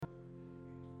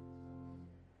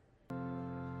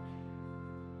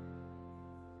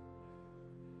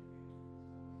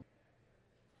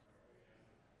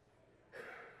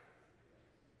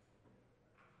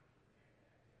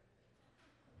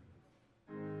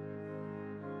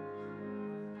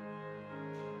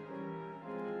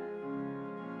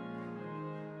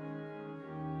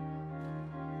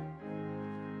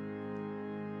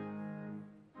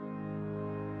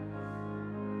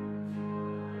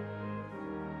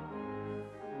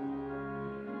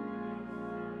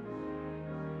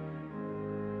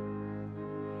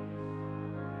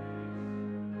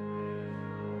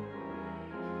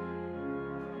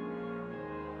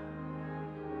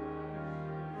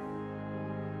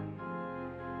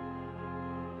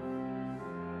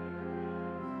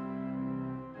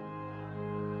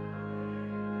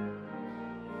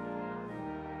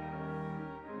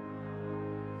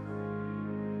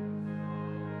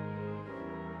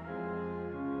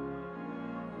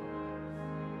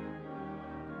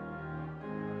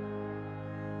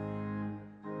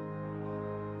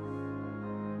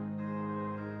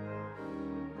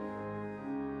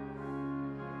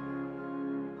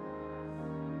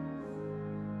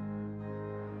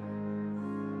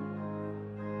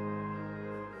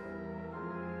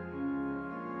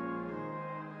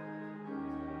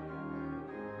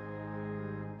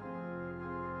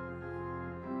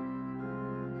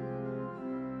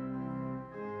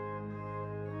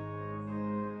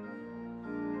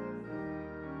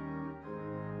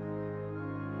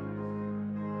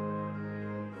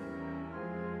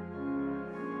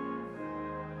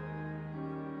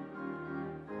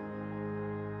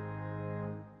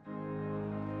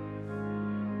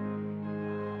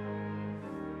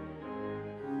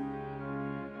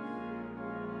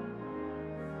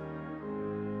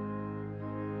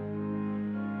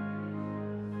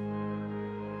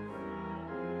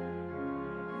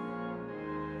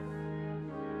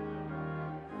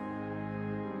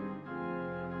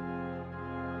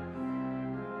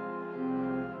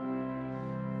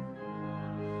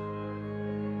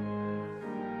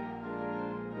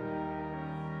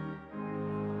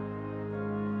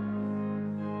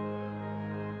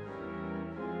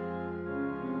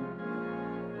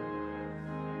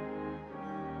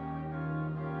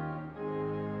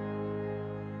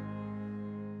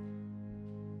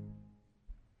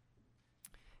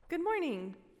Good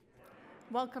morning.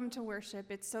 Welcome to worship.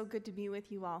 It's so good to be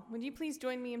with you all. Would you please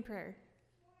join me in prayer?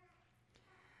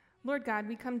 Lord God,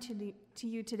 we come to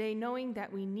you today knowing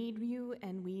that we need you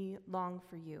and we long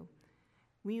for you.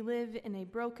 We live in a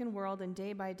broken world, and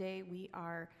day by day we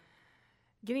are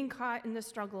getting caught in the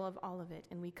struggle of all of it.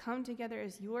 And we come together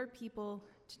as your people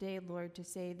today, Lord, to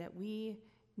say that we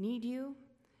need you.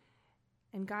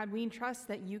 And God, we trust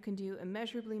that you can do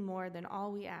immeasurably more than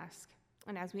all we ask.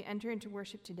 And as we enter into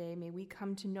worship today, may we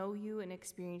come to know you and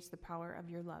experience the power of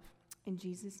your love. In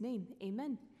Jesus' name,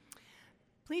 amen.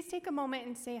 Please take a moment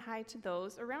and say hi to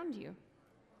those around you.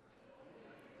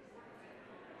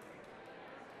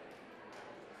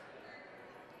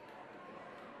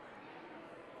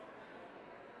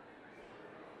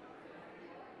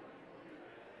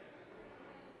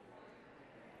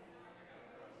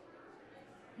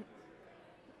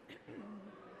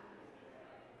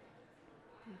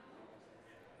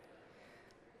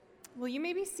 Well, you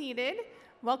may be seated.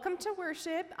 Welcome to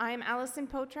worship. I'm Allison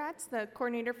Potratz, the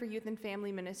coordinator for Youth and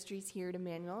Family Ministries here at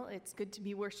Emmanuel. It's good to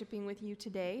be worshiping with you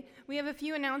today. We have a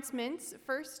few announcements.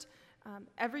 First,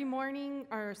 every morning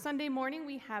or Sunday morning,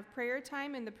 we have prayer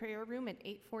time in the prayer room at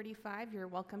 8:45. You're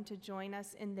welcome to join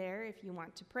us in there if you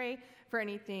want to pray for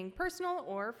anything personal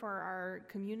or for our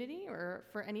community or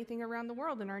for anything around the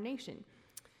world in our nation.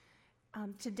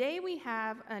 Today we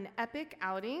have an epic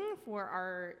outing for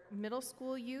our middle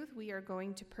school youth. We are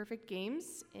going to Perfect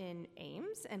Games in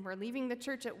Ames, and we're leaving the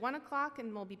church at 1 o'clock,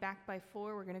 and we'll be back by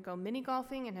 4. We're going to go mini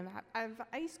golfing and have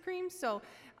ice cream. So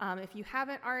if you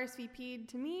haven't RSVP'd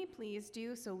to me, please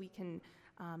do so we can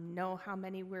know how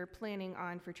many we're planning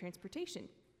on for transportation.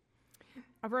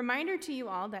 A reminder to you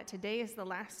all that today is the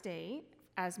last day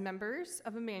as members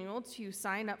of Emmanuel to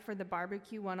sign up for the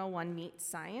Barbecue 101 Meet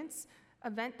Science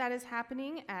event that is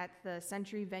happening at the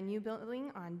Century Venue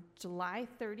Building on July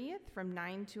 30th from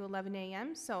 9 to 11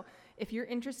 a.m. So if you're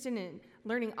interested in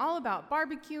learning all about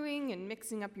barbecuing and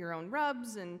mixing up your own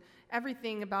rubs and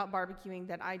everything about barbecuing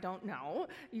that I don't know,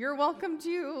 you're welcome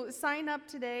to sign up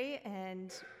today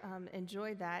and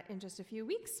enjoy that in just a few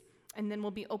weeks. And then we'll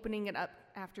be opening it up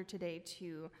after today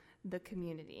to the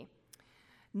community.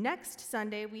 Next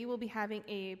Sunday, we will be having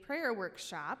a prayer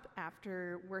workshop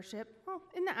after worship,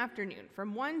 in the afternoon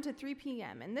from 1 to 3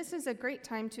 p.m. And this is a great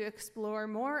time to explore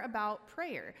more about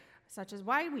prayer, such as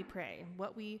why we pray,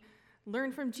 what we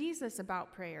learn from Jesus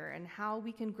about prayer, and how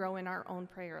we can grow in our own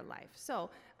prayer life. So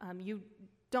you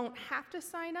don't have to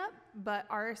sign up, but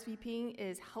RSVPing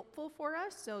is helpful for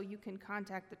us, so you can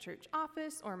contact the church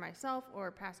office or myself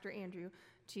or Pastor Andrew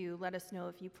to let us know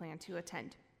if you plan to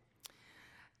attend.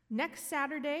 Next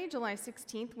Saturday, July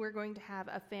 16th, we're going to have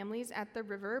a Families at the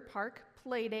River Park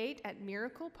Playdate at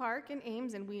Miracle Park in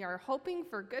Ames, and we are hoping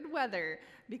for good weather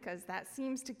because that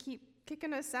seems to keep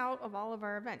kicking us out of all of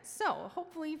our events. So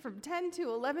hopefully from 10 to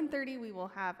 11:30, we will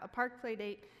have a park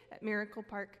playdate at Miracle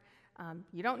Park.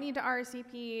 You don't need to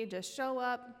RSVP, just show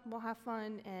up, we'll have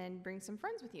fun, and bring some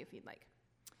friends with you if you'd like.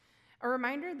 A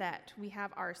reminder that we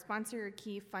have our Sponsor Your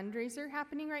Key fundraiser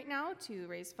happening right now to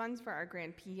raise funds for our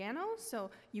grand piano,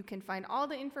 so you can find all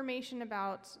the information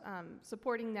about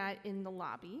supporting that in the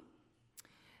lobby.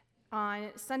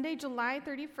 On Sunday, July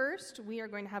 31st, we are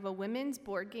going to have a women's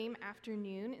board game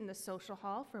afternoon in the social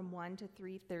hall from 1 to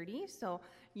 3:30, so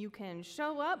you can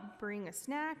show up, bring a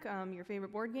snack, your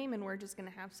favorite board game, and we're just going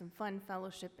to have some fun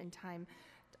fellowship and time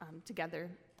together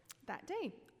that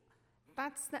day.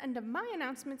 That's the end of my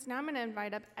announcements. Now I'm going to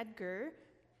invite up Edgar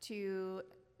to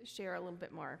share a little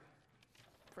bit more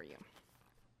for you.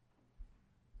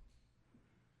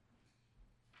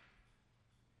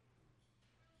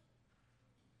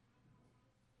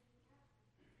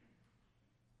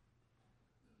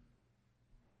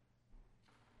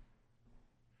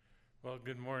 Well,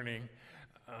 good morning.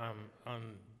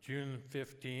 On June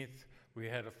 15th, we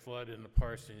had a flood in the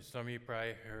parsonage. Some of you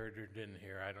probably heard or didn't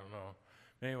hear, I don't know.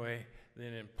 Anyway,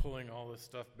 then in pulling all this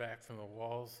stuff back from the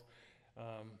walls,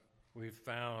 we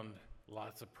found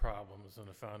lots of problems in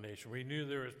the foundation. We knew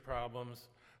there was problems,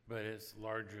 but it's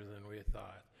larger than we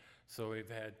thought. So we've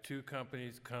had 2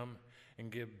 companies come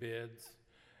and give bids,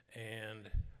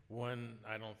 and one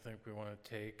I don't think we want to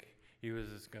take. He was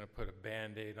just going to put a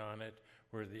Band-Aid on it,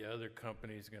 where the other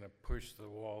company is going to push the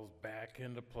walls back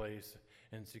into place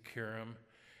and secure them.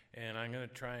 And I'm going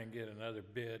to try and get another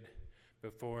bid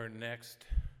before next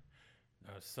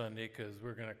Sunday, because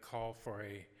we're going to call for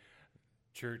a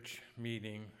church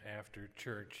meeting after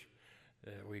church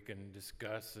that we can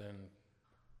discuss and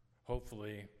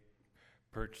hopefully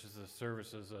purchase the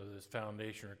services of this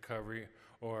foundation recovery,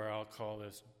 or I'll call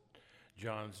this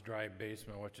John's Dry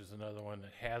Basement, which is another one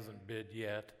that hasn't bid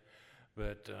yet.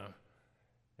 But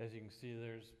As you can see,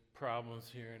 there's problems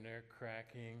here and there,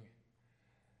 cracking.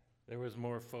 There was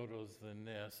more photos than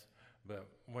this, but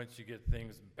once you get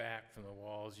things back from the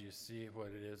walls, you see what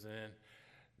it is in.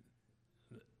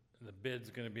 The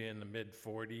bid's going to be in the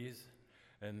mid-40s,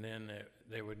 and then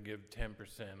they would give 10%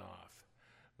 off.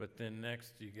 But then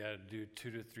next, you got to do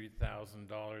 $2,000 to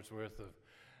 $3,000 worth of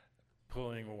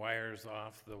pulling wires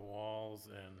off the walls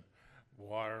and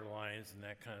water lines and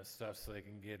that kind of stuff so they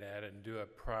can get at it and do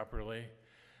it properly.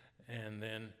 And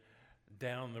then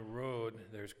down the road,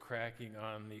 there's cracking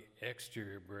on the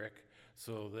exterior brick,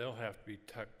 so they'll have to be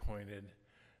tuck pointed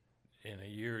in a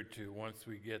year or two once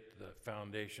we get the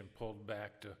foundation pulled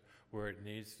back to where it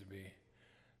needs to be.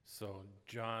 So,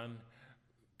 John,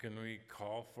 can we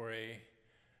call for a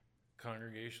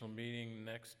congregational meeting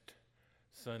next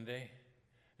Sunday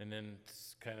and then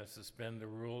kind of suspend the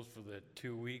rules for the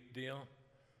 2-week deal?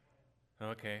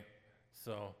 Okay,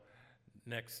 so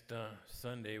next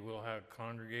Sunday we'll have a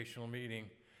congregational meeting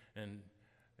and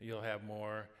you'll have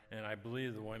more, and I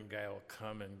believe the one guy will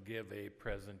come and give a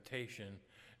presentation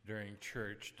during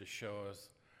church to show us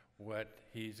what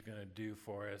he's going to do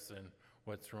for us and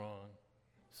what's wrong.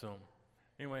 So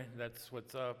anyway, that's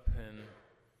what's up, and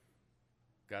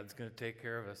God's going to take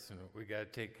care of us, and we got to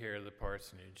take care of the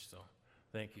parsonage. So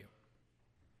thank you.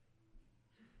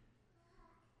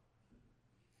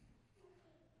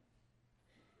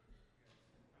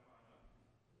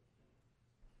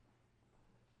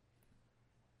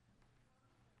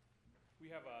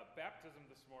 We have a baptism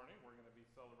this morning. We're going to be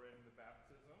celebrating the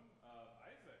baptism of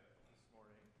Isaac this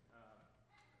morning.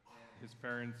 And his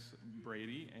parents,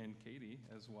 Brady and Katie,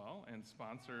 as well. And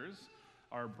sponsors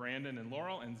are Brandon and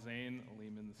Laurel and Zane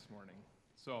Lehman this morning.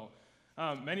 So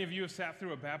many of you have sat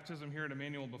through a baptism here at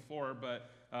Emmanuel before,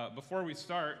 but before we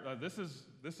start, this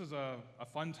is a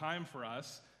fun time for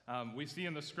us. We see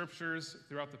in the scriptures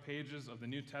throughout the pages of the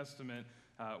New Testament,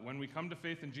 when we come to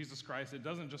faith in Jesus Christ, it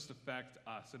doesn't just affect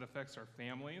us, it affects our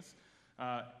families.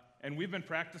 And we've been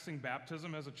practicing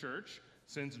baptism as a church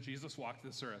since Jesus walked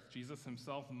this earth. Jesus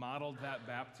himself modeled that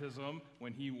baptism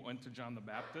when he went to John the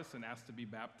Baptist and asked to be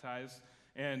baptized.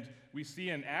 And we see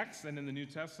in Acts and in the New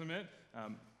Testament,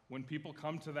 when people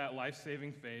come to that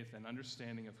life-saving faith and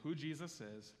understanding of who Jesus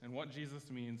is and what Jesus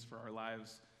means for our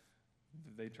lives,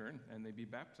 they turn and they be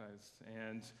baptized.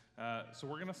 And so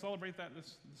we're going to celebrate that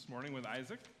this morning with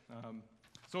Isaac.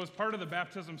 So as part of the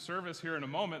baptism service here in a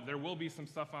moment, there will be some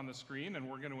stuff on the screen, and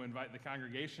we're going to invite the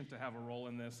congregation to have a role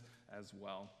in this as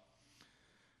well.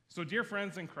 So dear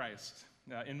friends in Christ,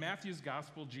 in Matthew's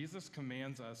gospel, Jesus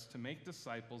commands us to make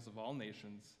disciples of all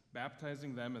nations,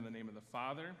 baptizing them in the name of the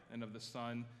Father and of the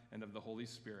Son and of the Holy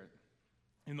Spirit.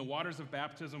 In the waters of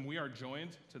baptism, we are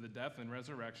joined to the death and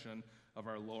resurrection of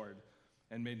our Lord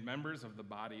and made members of the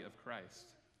body of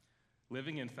Christ.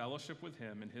 Living in fellowship with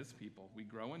him and his people, we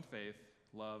grow in faith,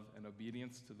 love, and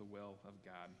obedience to the will of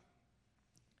God.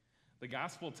 The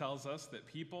gospel tells us that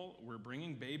people were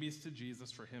bringing babies to Jesus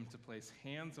for him to place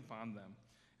hands upon them.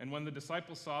 And when the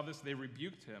disciples saw this, they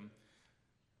rebuked him.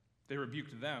 They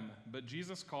rebuked them, but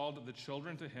Jesus called the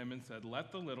children to him and said,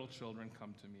 "Let the little children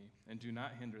come to me, and do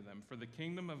not hinder them, for the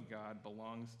kingdom of God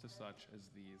belongs to such as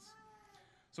these."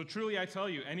 So truly I tell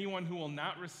you, anyone who will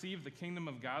not receive the kingdom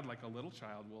of God like a little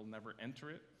child will never enter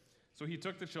it. So he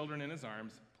took the children in his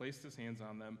arms, placed his hands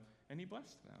on them, and he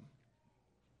blessed them.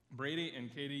 Brady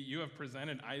and Katie, you have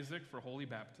presented Isaac for holy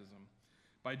baptism.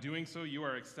 By doing so, you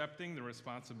are accepting the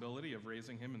responsibility of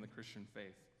raising him in the Christian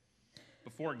faith.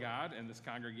 Before God and this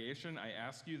congregation, I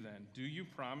ask you then, do you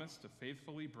promise to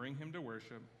faithfully bring him to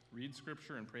worship, read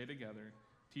scripture and pray together,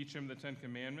 teach him the 10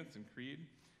 Commandments and Creed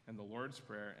and the Lord's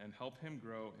Prayer, and help him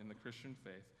grow in the Christian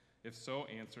faith? If so,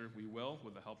 answer, we will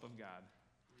with the help of God.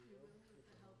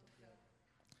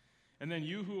 And then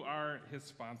you who are his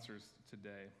sponsors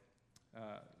today,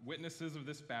 witnesses of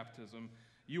this baptism,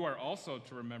 you are also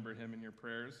to remember him in your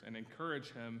prayers and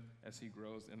encourage him as he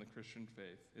grows in the Christian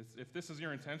faith. If this is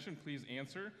your intention, please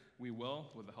answer, we will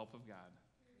with the help of God.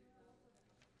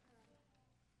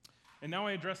 And now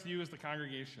I address you as the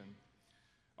congregation.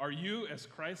 Are you, as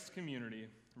Christ's community,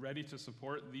 ready to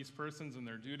support these persons in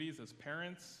their duties as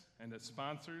parents and as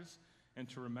sponsors, and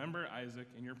to remember Isaac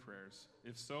in your prayers?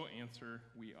 If so, answer,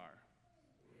 we are.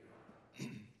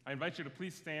 I invite you to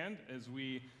please stand as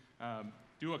we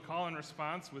do a call and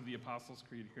response with the Apostles'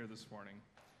 Creed here this morning.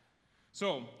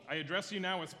 So, I address you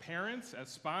now as parents, as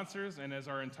sponsors, and as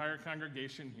our entire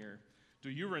congregation here. Do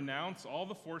you renounce all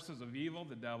the forces of evil,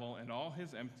 the devil, and all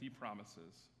his empty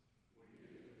promises?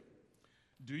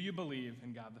 Do you believe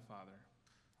in God the Father?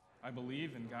 I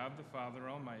believe in God the Father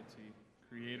Almighty,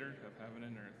 creator of heaven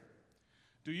and earth.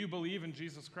 Do you believe in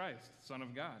Jesus Christ, Son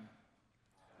of God?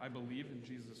 I believe in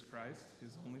Jesus Christ,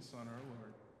 his only Son, our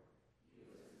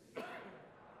Lord,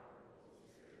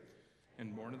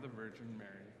 and born of the Virgin Mary.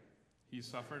 He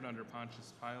suffered under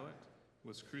Pontius Pilate,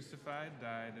 was crucified,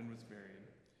 died, and was buried.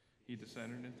 He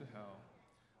descended into hell.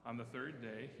 On the third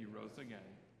day, he rose again.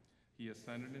 He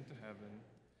ascended into heaven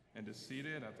and is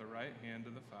seated at the right hand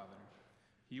of the Father.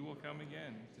 He will come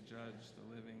again to judge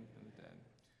the living and the dead.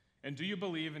 And do you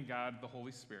believe in God, the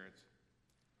Holy Spirit?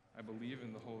 I believe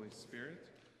in the Holy Spirit,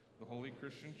 the Holy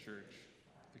Christian Church,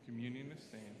 the communion of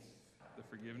saints, the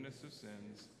forgiveness of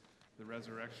sins, the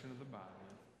resurrection of the body,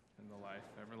 and the life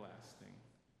everlasting.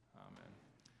 Amen.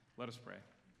 Let us pray.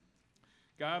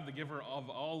 God, the giver of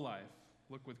all life,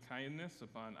 look with kindness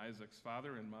upon Isaac's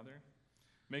father and mother.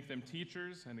 Make them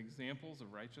teachers and examples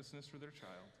of righteousness for their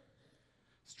child.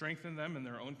 Strengthen them in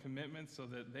their own commitment so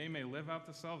that they may live out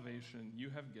the salvation you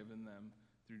have given them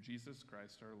through Jesus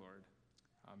Christ our Lord.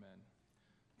 Amen.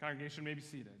 Congregation may be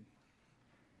seated.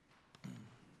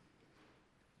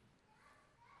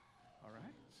 All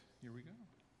right, here we go.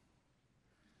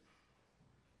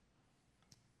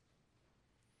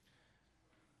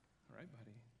 All right,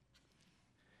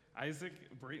 buddy. Isaac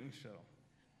Brayton Show.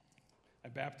 I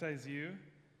baptize you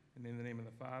in the name of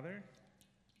the Father,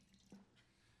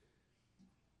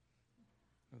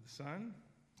 of the Son,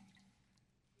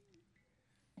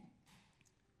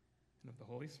 and of the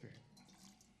Holy Spirit.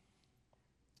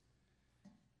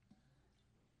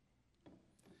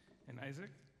 And Isaac,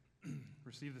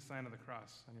 receive the sign of the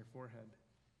cross on your forehead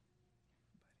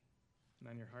and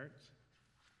on your heart,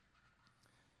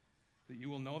 that you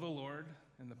will know the Lord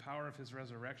and the power of his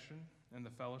resurrection and the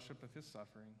fellowship of his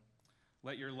suffering.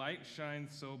 Let your light shine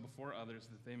so before others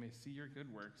that they may see your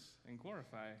good works and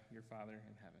glorify your Father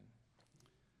in heaven.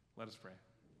 Let us pray.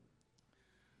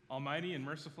 Almighty and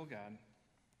merciful God,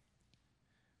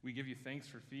 we give you thanks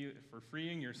for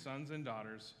freeing your sons and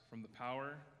daughters from the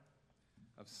power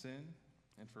of sin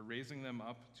and for raising them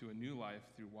up to a new life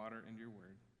through water and your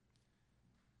word.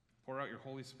 Pour out your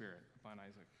Holy Spirit upon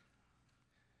Isaac.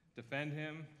 Defend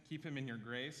him, keep him in your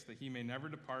grace, that he may never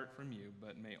depart from you,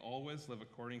 but may always live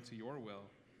according to your will,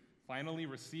 finally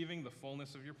receiving the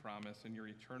fullness of your promise in your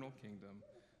eternal kingdom,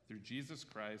 through Jesus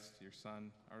Christ, your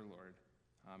Son, our Lord.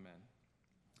 Amen.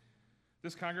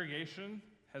 This congregation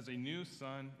has a new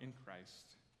son in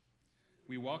Christ.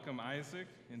 We welcome Isaac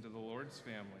into the Lord's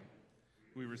family.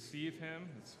 We receive him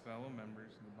as fellow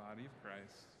members in the body of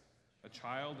Christ, a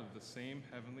child of the same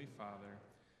heavenly Father,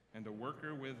 and a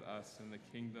worker with us in the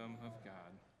kingdom of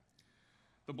God.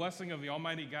 The blessing of the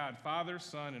Almighty God, Father,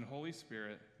 Son, and Holy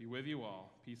Spirit be with you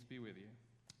all. Peace be with you.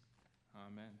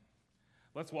 Amen.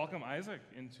 Let's welcome Isaac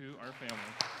into our family.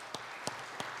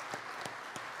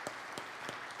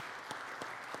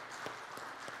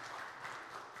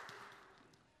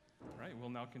 All right, we'll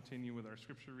now continue with our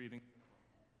scripture reading.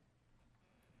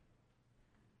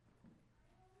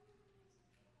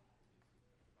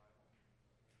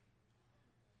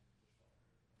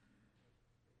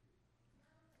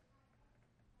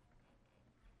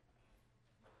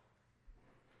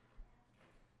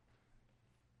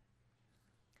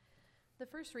 The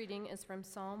first reading is from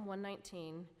Psalm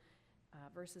 119,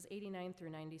 verses 89 through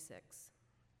 96.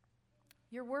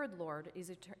 Your word, Lord,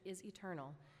 is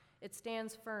eternal. It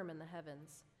stands firm in the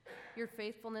heavens. Your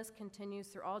faithfulness continues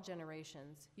through all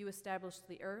generations. You established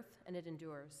the earth, and it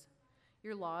endures.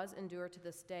 Your laws endure to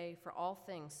this day, for all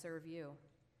things serve you.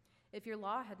 If your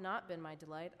law had not been my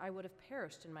delight, I would have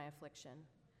perished in my affliction.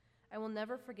 I will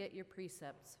never forget your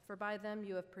precepts, for by them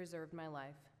you have preserved my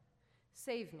life.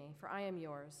 Save me, for I am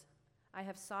yours. I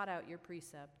have sought out your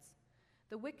precepts.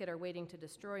 The wicked are waiting to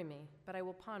destroy me, but I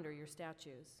will ponder your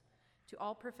statutes. To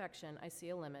all perfection I see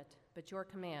a limit, but your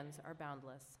commands are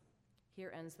boundless.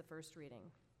 Here ends the first reading.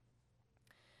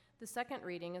 The second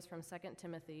reading is from 2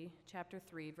 Timothy chapter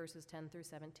 3, verses 10 through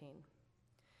 17.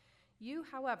 You,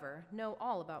 however, know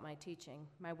all about my teaching,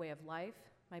 my way of life,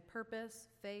 my purpose,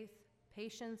 faith,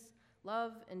 patience,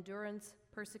 love, endurance,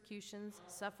 persecutions,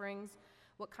 sufferings,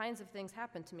 what kinds of things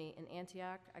happened to me in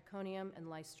Antioch, Iconium, and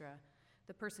Lystra,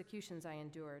 the persecutions I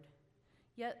endured.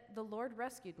 Yet the Lord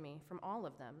rescued me from all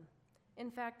of them. In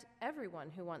fact,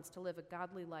 everyone who wants to live a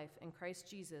godly life in Christ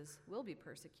Jesus will be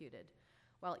persecuted,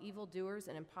 while evildoers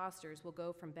and impostors will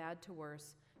go from bad to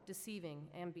worse, deceiving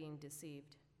and being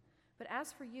deceived. But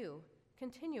as for you,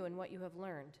 continue in what you have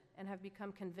learned and have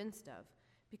become convinced of,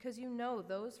 because you know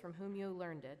those from whom you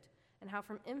learned it, and how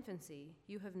from infancy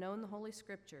you have known the Holy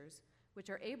Scriptures, which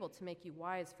are able to make you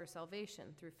wise for salvation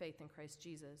through faith in Christ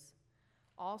Jesus.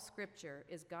 All Scripture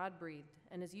is God-breathed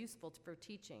and is useful for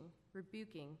teaching,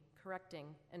 rebuking, correcting,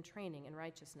 and training in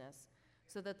righteousness,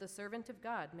 so that the servant of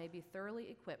God may be thoroughly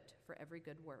equipped for every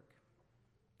good work.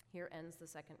 Here ends the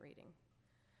second reading.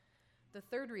 The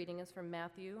third reading is from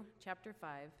Matthew chapter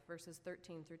 5, verses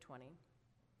 13 through 20.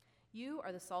 You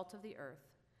are the salt of the earth,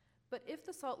 but if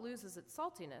the salt loses its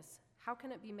saltiness, how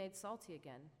can it be made salty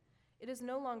again? It is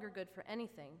no longer good for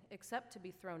anything except to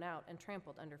be thrown out and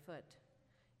trampled underfoot.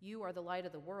 You are the light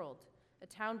of the world. A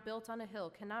town built on a hill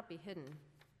cannot be hidden.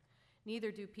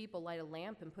 Neither do people light a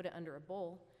lamp and put it under a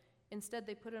bowl. Instead,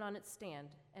 they put it on its stand,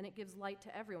 and it gives light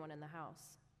to everyone in the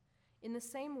house. In the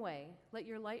same way, let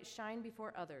your light shine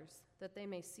before others, that they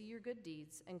may see your good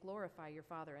deeds and glorify your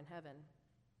Father in heaven.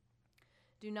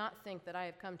 Do not think that I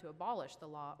have come to abolish the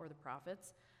law or the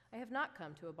prophets. I have not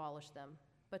come to abolish them,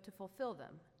 but to fulfill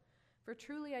them. For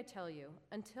truly I tell you,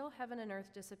 until heaven and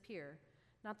earth disappear,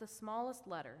 not the smallest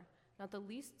letter, not the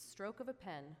least stroke of a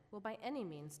pen will by any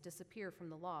means disappear from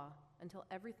the law until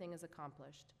everything is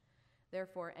accomplished.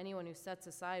 Therefore, anyone who sets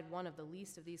aside one of the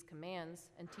least of these commands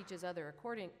and teaches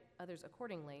others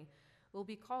accordingly will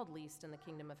be called least in the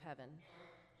kingdom of heaven.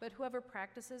 But whoever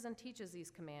practices and teaches these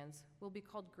commands will be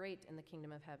called great in the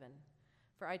kingdom of heaven.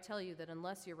 For I tell you that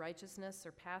unless your righteousness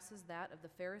surpasses that of the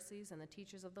Pharisees and the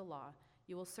teachers of the law,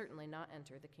 you will certainly not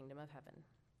enter the kingdom of heaven.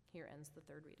 Here ends the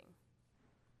third reading.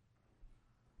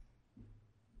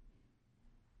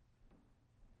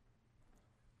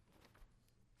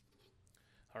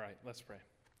 All right, let's pray.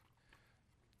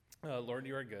 Lord,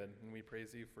 you are good, and we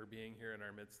praise you for being here in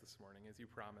our midst this morning, as you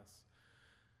promise.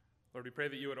 Lord, we pray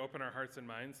that you would open our hearts and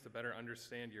minds to better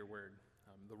understand your word,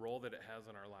 the role that it has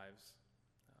in our lives,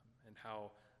 and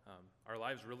how our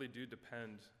lives really do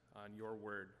depend on your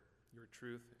word, your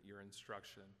truth, your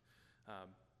instruction,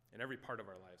 in every part of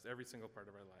our lives, every single part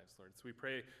of our lives, Lord. So we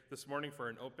pray this morning for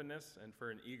an openness and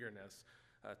for an eagerness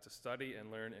to study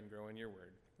and learn and grow in your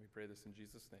word. We pray this in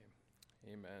Jesus' name.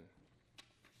 Amen.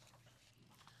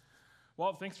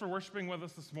 Well, thanks for worshiping with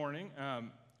us this morning.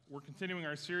 We're continuing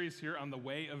our series here on the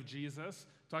way of Jesus,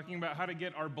 talking about how to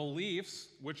get our beliefs,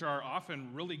 which are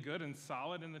often really good and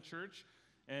solid in the church,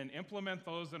 and implement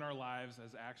those in our lives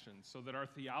as actions so that our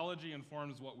theology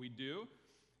informs what we do,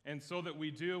 and so that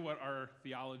we do what our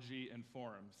theology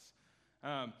informs.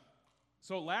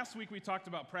 So last week we talked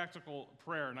about practical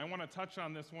prayer, and I want to touch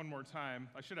on this one more time.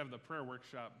 I should have the prayer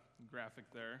workshop graphic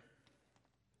there.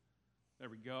 There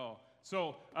we go.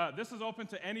 So this is open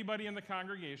to anybody in the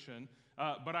congregation,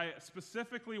 but I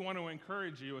specifically want to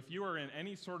encourage you, if you are in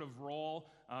any sort of role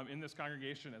in this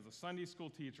congregation as a Sunday school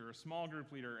teacher, a small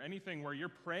group leader, anything where you're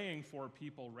praying for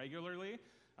people regularly,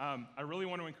 I really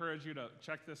want to encourage you to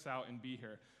check this out and be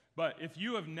here. But if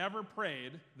you have never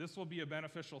prayed, this will be a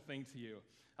beneficial thing to you.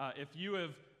 If you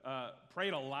have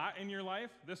prayed a lot in your life,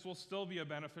 this will still be a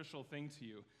beneficial thing to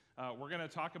you. We're going to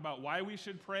talk about why we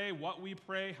should pray, what we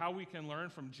pray, how we can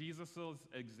learn from Jesus'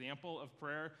 example of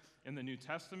prayer in the New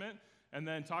Testament, and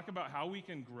then talk about how we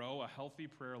can grow a healthy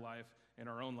prayer life in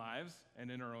our own lives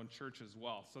and in our own church as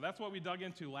well. So that's what we dug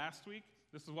into last week.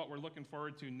 This is what we're looking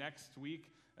forward to next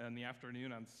week in the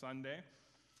afternoon on Sunday.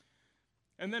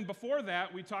 And then before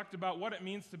that, we talked about what it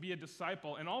means to be a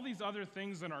disciple and all these other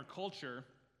things in our culture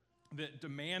that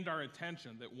demand our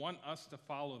attention, that want us to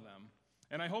follow them.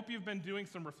 And I hope you've been doing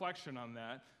some reflection on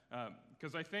that,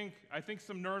 because I think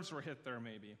some nerves were hit there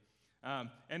maybe.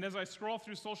 And as I scroll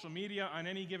through social media on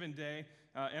any given day,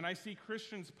 and I see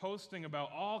Christians posting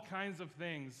about all kinds of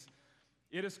things,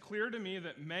 it is clear to me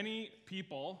that many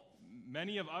people,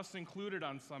 many of us included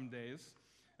on some days,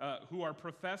 who are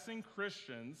professing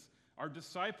Christians are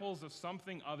disciples of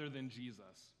something other than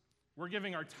Jesus. We're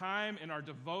giving our time and our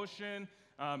devotion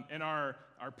and our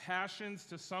passions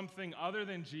to something other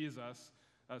than Jesus,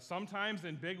 sometimes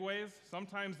in big ways,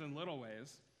 sometimes in little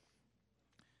ways.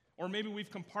 Or maybe we've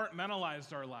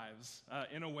compartmentalized our lives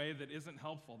in a way that isn't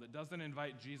helpful, that doesn't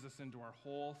invite Jesus into our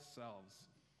whole selves.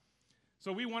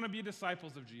 So we want to be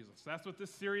disciples of Jesus. That's what this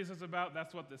series is about.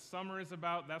 That's what this summer is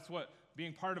about. That's what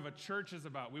being part of a church is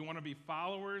about. We want to be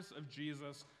followers of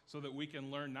Jesus so that we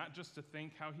can learn not just to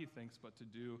think how he thinks, but to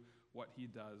do what he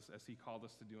does as he called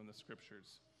us to do in the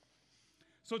scriptures.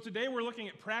 So today we're looking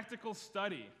at practical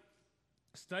study,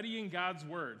 studying God's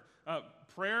word.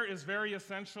 Prayer is very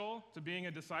essential to being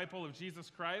a disciple of Jesus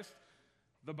Christ.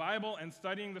 The Bible and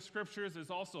studying the scriptures is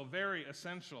also very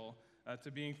essential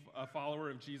to being a follower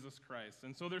of Jesus Christ.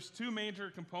 And so there's two major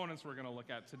components we're going to look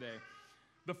at today.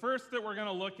 The first that we're going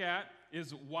to look at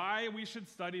is why we should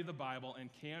study the Bible and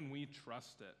can we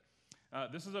trust it?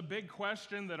 This is a big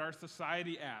question that our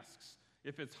society asks.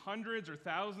 If it's hundreds or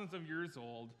thousands of years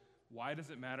old, why does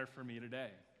it matter for me today?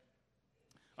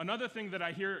 Another thing that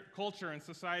I hear culture and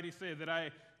society say that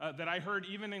I that I heard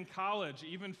even in college,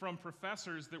 even from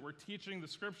professors that were teaching the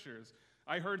scriptures.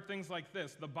 I heard things like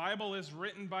this: the Bible is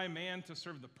written by man to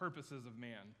serve the purposes of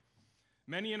man.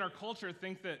 Many in our culture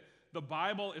think that the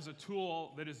Bible is a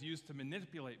tool that is used to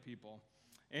manipulate people,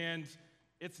 and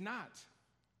it's not.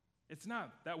 It's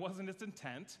not. That wasn't its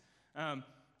intent.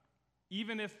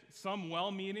 Even if some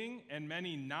well-meaning and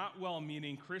many not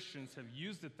well-meaning Christians have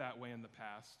used it that way in the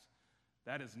past,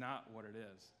 that is not what it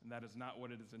is, and that is not what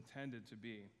it is intended to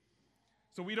be.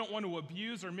 So we don't want to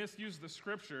abuse or misuse the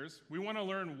scriptures. We want to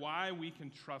learn why we can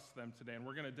trust them today, and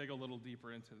we're going to dig a little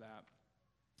deeper into that.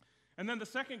 And then the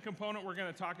second component we're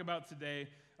going to talk about today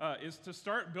is to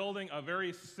start building a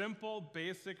very simple,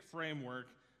 basic framework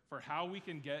for how we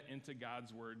can get into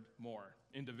God's Word more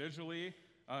individually,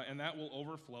 and that will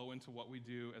overflow into what we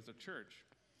do as a church.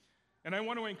 And I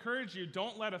want to encourage you,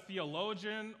 don't let a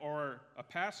theologian or a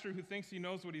pastor who thinks he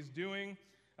knows what he's doing,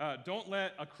 don't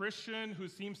let a Christian who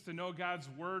seems to know God's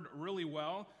Word really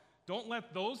well, don't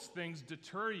let those things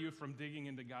deter you from digging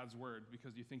into God's Word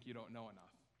because you think you don't know enough.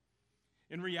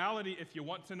 In reality, if you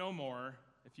want to know more,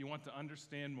 if you want to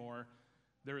understand more,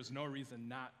 there is no reason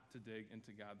not to dig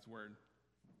into God's Word.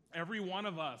 Every one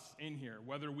of us in here,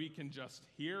 whether we can just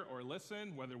hear or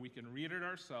listen, whether we can read it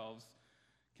ourselves,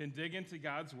 can dig into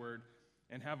God's Word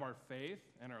and have our faith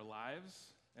and our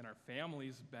lives and our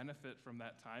families benefit from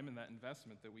that time and that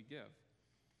investment that we give.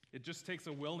 It just takes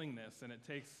a willingness, and it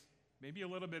takes maybe a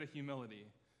little bit of humility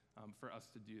for us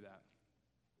to do that.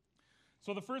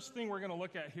 So the first thing we're going to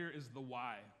look at here is the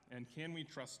why, and can we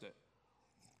trust it?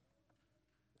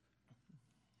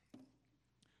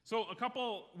 So a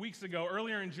couple weeks ago,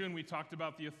 earlier in June, we talked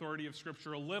about the authority of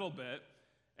Scripture a little bit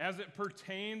as it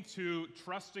pertained to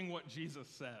trusting what Jesus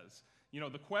says. You know,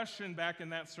 the question back in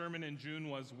that sermon in June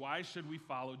was, why should we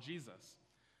follow Jesus?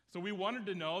 So we wanted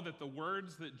to know that the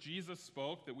words that Jesus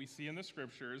spoke that we see in the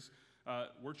Scriptures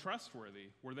were trustworthy.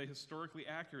 Were they historically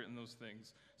accurate in those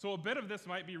things? So a bit of this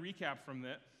might be recapped from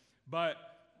that, but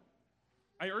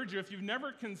I urge you, if you've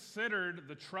never considered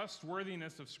the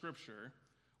trustworthiness of Scripture,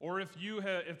 or if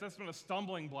that's been a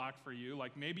stumbling block for you,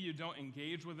 like maybe you don't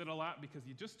engage with it a lot because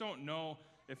you just don't know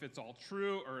if it's all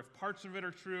true, or if parts of it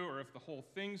are true, or if the whole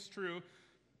thing's true,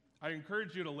 I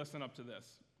encourage you to listen up to this.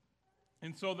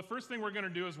 And so the first thing we're going to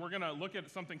do is we're going to look at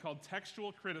something called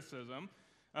textual criticism.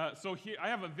 So here, I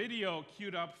have a video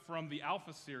queued up from the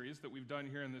Alpha series that we've done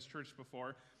here in this church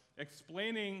before,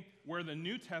 explaining where the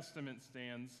New Testament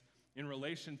stands in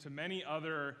relation to many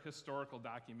other historical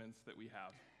documents that we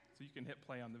have. So you can hit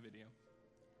play on the video.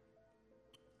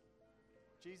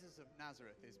 Jesus of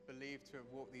Nazareth is believed to have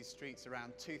walked these streets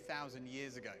around 2,000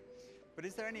 years ago. But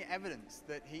is there any evidence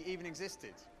that he even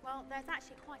existed? Well, there's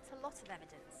actually quite a lot of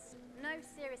evidence. No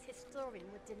serious historian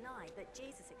would deny that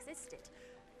Jesus existed.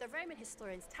 The Roman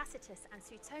historians Tacitus and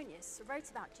Suetonius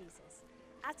wrote about Jesus,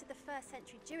 as did the first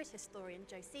century Jewish historian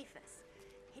Josephus.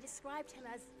 He described him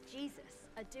as Jesus,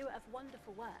 a doer of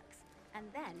wonderful works, and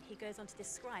then he goes on to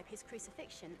describe his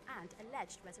crucifixion and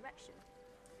alleged resurrection.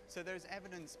 So there's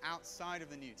evidence outside of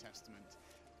the New Testament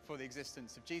for the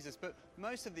existence of Jesus, but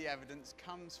most of the evidence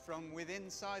comes from within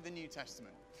inside the New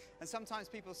Testament. And sometimes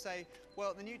people say,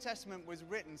 well, the New Testament was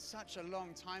written such a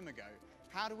long time ago.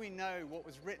 How do we know what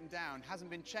was written down hasn't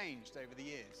been changed over the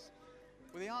years?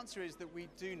 Well, the answer is that we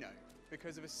do know,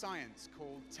 because of a science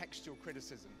called textual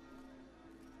criticism.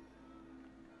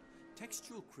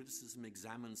 Textual criticism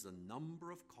examines the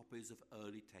number of copies of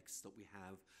early texts that we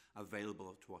have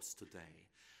available to us today,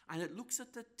 and it looks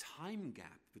at the time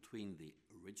gap between the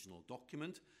original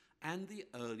document and the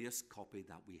earliest copy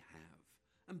that we have.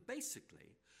 And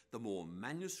basically, the more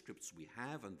manuscripts we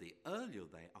have and the earlier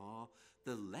they are,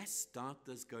 the less doubt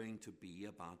there's going to be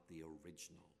about the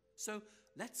original. So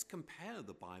let's compare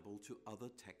the Bible to other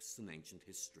texts in ancient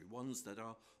history, ones that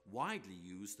are widely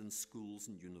used in schools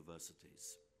and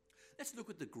universities. Let's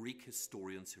look at the Greek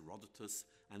historians Herodotus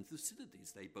and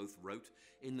Thucydides. They both wrote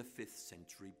in the 5th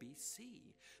century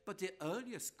BC. But the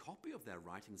earliest copy of their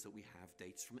writings that we have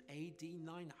dates from AD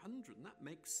 900, and that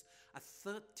makes a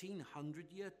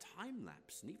 1,300-year time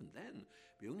lapse. And even then,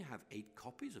 we only have 8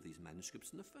 copies of these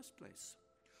manuscripts in the first place.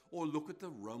 Or look at the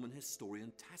Roman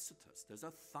historian Tacitus. There's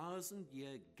a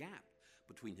 1,000-year gap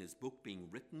between his book being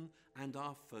written and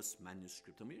our first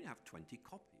manuscript, and we only have 20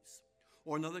 copies.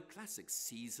 Or another classic,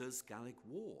 Caesar's Gallic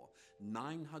War,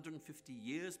 950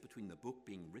 years between the book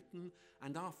being written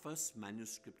and our first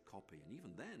manuscript copy. And even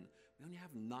then, we only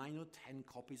have 9 or 10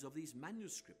 copies of these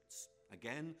manuscripts.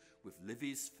 Again, with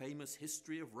Livy's famous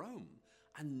History of Rome,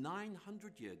 a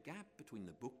 900-year gap between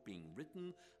the book being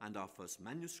written and our first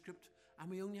manuscript, and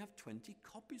we only have 20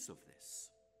 copies of this.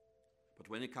 But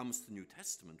when it comes to the New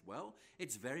Testament, well,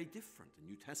 it's very different. The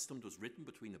New Testament was written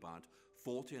between about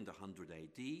 40 and 100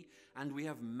 AD, and we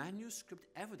have manuscript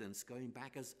evidence going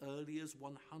back as early as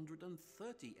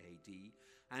 130 AD,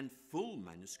 and full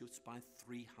manuscripts by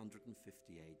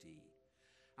 350 AD.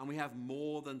 And we have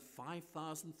more than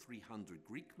 5,300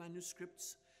 Greek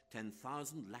manuscripts,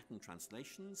 10,000 Latin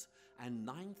translations, and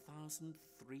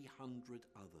 9,300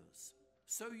 others.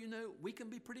 So, we can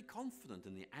be pretty confident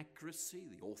in the accuracy,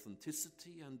 the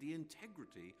authenticity, and the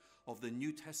integrity of the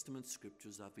New Testament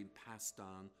scriptures that have been passed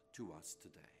down to us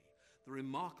today. The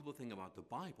remarkable thing about the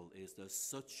Bible is there's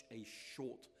such a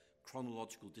short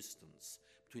chronological distance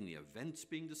between the events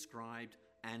being described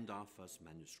and our first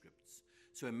manuscripts.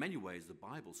 So in many ways, the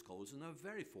Bible scholars are in a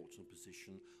very fortunate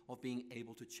position of being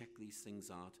able to check these things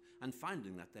out and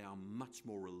finding that they are much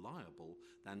more reliable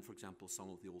than, for example, some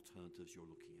of the alternatives you're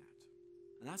looking at.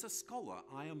 And as a scholar,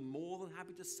 I am more than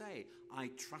happy to say I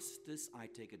trust this, I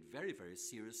take it very, very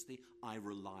seriously, I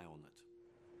rely on it.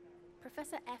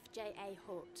 Professor F.J.A.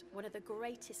 Hort, one of the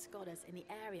greatest scholars in the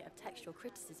area of textual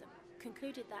criticism,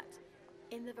 concluded that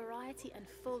in the variety and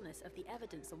fullness of the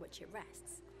evidence on which it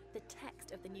rests, the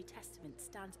text of the New Testament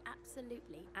stands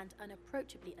absolutely and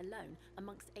unapproachably alone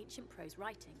amongst ancient prose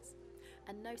writings,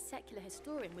 and no secular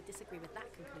historian would disagree with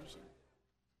that conclusion.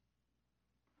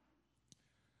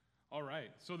 All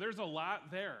right, so there's a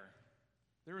lot there.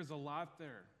 There is a lot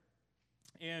there.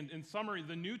 And in summary,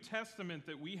 the New Testament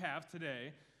that we have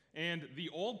today and the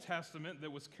Old Testament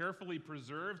that was carefully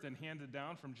preserved and handed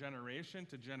down from generation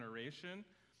to generation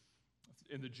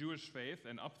in the Jewish faith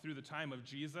and up through the time of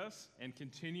Jesus and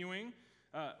continuing,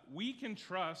 we can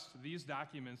trust these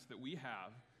documents that we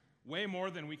have way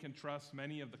more than we can trust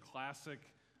many of the classic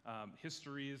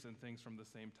histories and things from the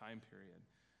same time period.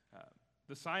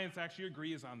 The science actually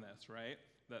agrees on this, right?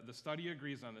 The study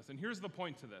agrees on this. And here's the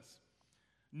point to this.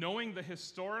 Knowing the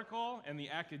historical and the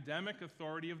academic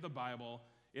authority of the Bible,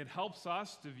 it helps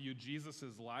us to view Jesus'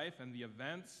 life and the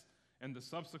events and the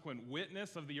subsequent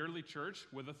witness of the early church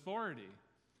with authority.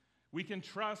 We can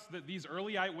trust that these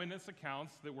early eyewitness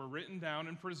accounts that were written down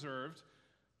and preserved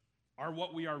are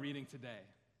what we are reading today.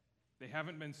 They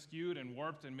haven't been skewed and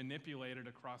warped and manipulated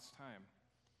across time.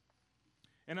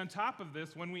 And on top of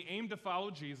this, when we aim to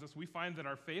follow Jesus, we find that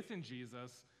our faith in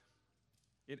Jesus,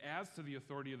 it adds to the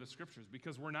authority of the scriptures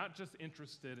because we're not just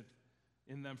interested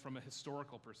in them from a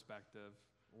historical perspective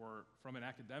or from an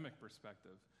academic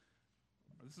perspective.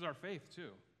 This is our faith too.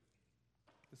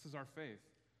 This is our faith.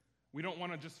 We don't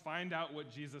want to just find out what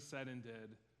Jesus said and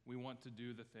did. We want to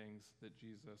do the things that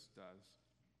Jesus does.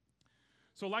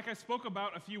 So like I spoke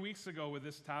about a few weeks ago with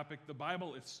this topic, the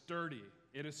Bible is sturdy,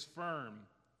 it is firm,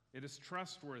 it is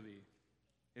trustworthy,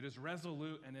 it is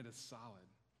resolute, and it is solid.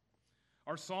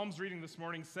 Our Psalms reading this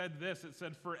morning said this. It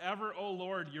said, "Forever, O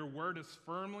Lord, your word is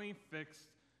firmly fixed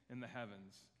in the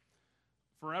heavens."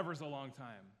 Forever is a long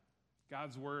time.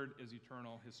 God's word is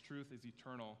eternal. His truth is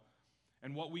eternal.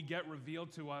 And what we get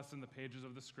revealed to us in the pages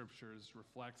of the scriptures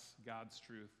reflects God's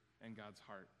truth and God's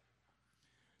heart.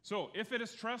 So if it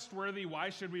is trustworthy, why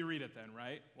should we read it then,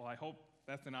 right? Well, I hope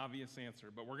that's an obvious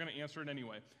answer, but we're going to answer it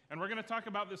anyway. And we're going to talk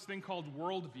about this thing called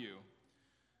worldview.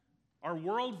 Our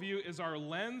worldview is our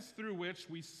lens through which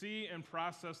we see and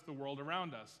process the world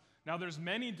around us. Now, there's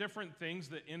many different things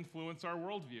that influence our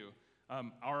worldview.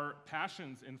 Our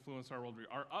passions influence our worldview,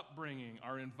 our upbringing,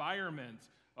 our environment,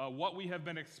 what we have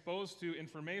been exposed to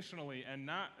informationally and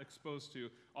not exposed to.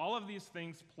 All of these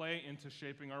things play into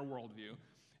shaping our worldview.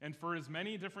 And for as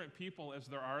many different people as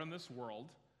there are in this world,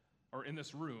 or in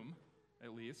this room,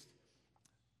 at least,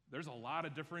 there's a lot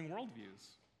of differing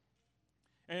worldviews.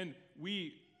 And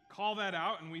we call that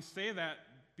out and we say that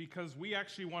because we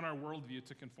actually want our worldview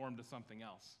to conform to something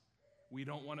else. We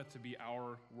don't want it to be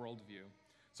our worldview.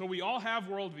 So we all have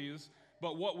worldviews,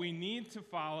 but what we need to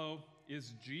follow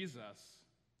is Jesus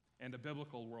and a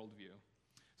biblical worldview.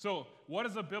 So what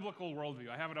is a biblical worldview?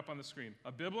 I have it up on the screen.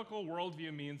 A biblical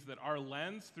worldview means that our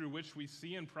lens through which we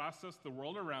see and process the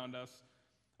world around us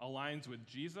aligns with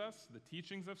Jesus, the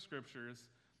teachings of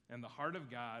scriptures, and the heart of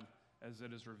God as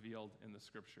it is revealed in the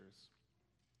scriptures.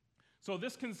 So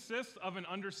this consists of an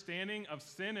understanding of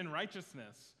sin and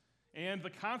righteousness and the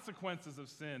consequences of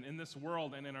sin in this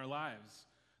world and in our lives.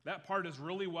 That part is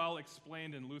really well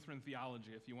explained in Lutheran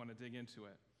theology if you want to dig into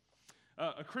it.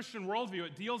 A Christian worldview,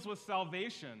 it deals with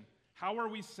salvation. How are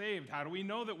we saved? How do we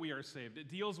know that we are saved? It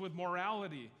deals with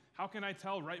morality. How can I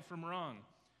tell right from wrong?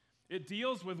 It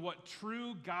deals with what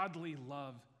true godly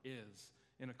love is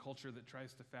in a culture that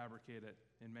tries to fabricate it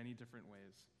in many different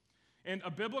ways. And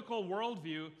a biblical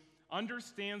worldview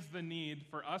understands the need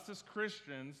for us as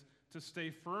Christians to stay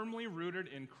firmly rooted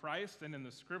in Christ and in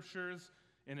the Scriptures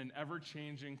in an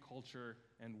ever-changing culture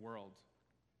and world.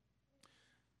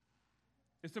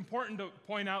 It's important to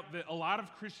point out that a lot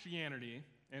of Christianity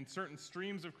and certain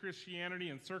streams of Christianity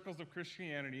and circles of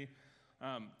Christianity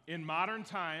in modern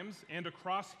times and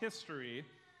across history,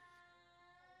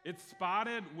 it's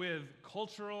spotted with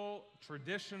cultural,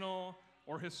 traditional,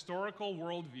 or historical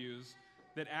worldviews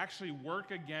that actually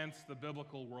work against the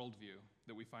biblical worldview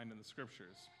that we find in the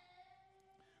Scriptures.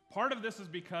 Part of this is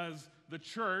because the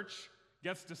church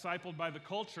gets discipled by the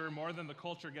culture more than the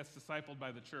culture gets discipled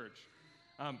by the church.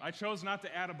 I chose not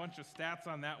to add a bunch of stats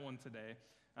on that one today,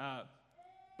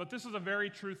 but this is a very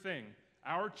true thing.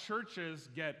 Our churches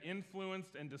get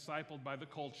influenced and discipled by the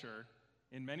culture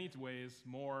in many ways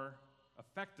more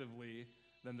effectively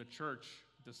than the church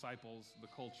disciples the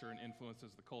culture and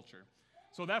influences the culture.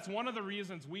 So that's one of the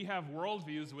reasons we have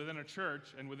worldviews within a church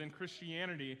and within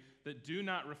Christianity that do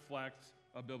not reflect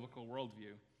a biblical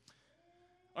worldview.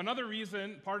 Another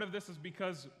reason, part of this is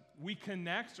because we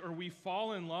connect or we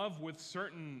fall in love with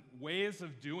certain ways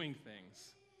of doing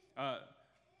things.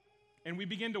 And we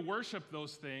begin to worship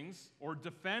those things or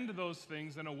defend those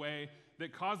things in a way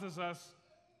that causes us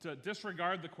to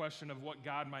disregard the question of what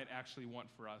God might actually want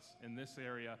for us in this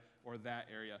area or that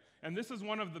area. And this is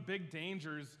one of the big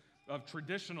dangers of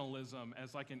traditionalism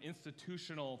as like an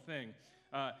institutional thing.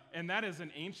 And that is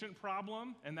an ancient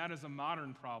problem, and that is a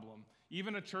modern problem.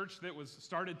 Even a church that was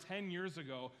started 10 years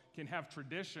ago can have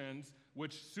traditions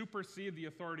which supersede the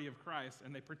authority of Christ,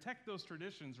 and they protect those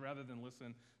traditions rather than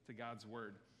listen to God's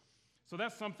word. So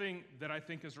that's something that I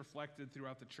think is reflected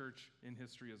throughout the church in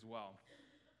history as well.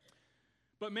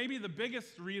 But maybe the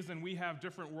biggest reason we have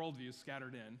different worldviews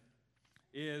scattered in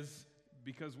is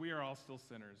because we are all still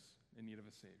sinners in need of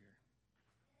a Savior.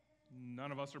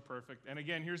 None of us are perfect. And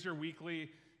again, here is your weekly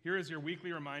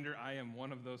reminder, I am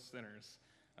one of those sinners.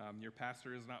 Your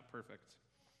pastor is not perfect.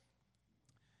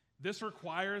 This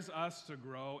requires us to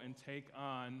grow and take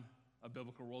on a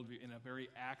biblical worldview in a very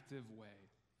active way.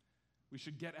 We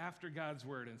should get after God's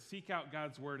word and seek out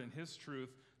God's word and his truth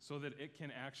so that it can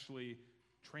actually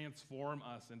transform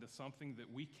us into something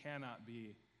that we cannot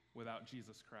be without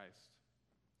Jesus Christ.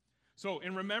 So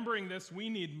in remembering this, we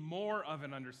need more of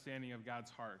an understanding of God's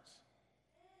heart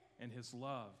and his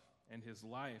love and his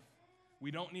life. We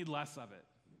don't need less of it.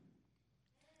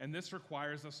 And this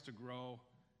requires us to grow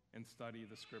and study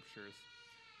the Scriptures.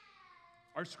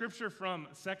 Our scripture from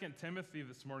 2 Timothy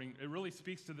this morning, it really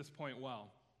speaks to this point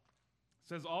well. It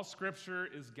says, all Scripture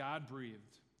is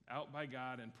God-breathed, out by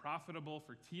God, and profitable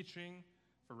for teaching,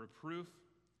 for reproof,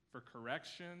 for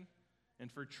correction,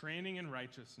 and for training in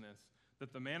righteousness,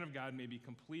 that the man of God may be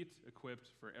complete, equipped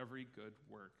for every good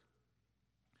work.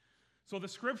 So the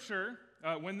Scripture,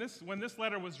 when this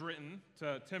letter was written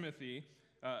to Timothy,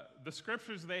 the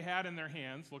Scriptures they had in their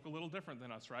hands look a little different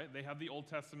than us, right? They have the Old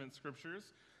Testament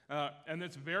Scriptures, and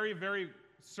it's very, very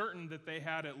certain that they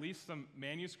had at least some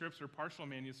manuscripts or partial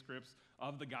manuscripts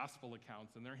of the gospel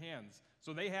accounts in their hands.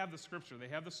 So they have the Scripture. They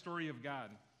have the story of God.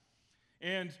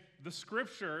 And the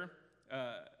Scripture,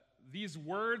 these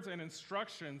words and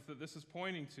instructions that this is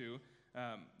pointing to,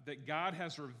 that God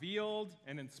has revealed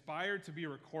and inspired to be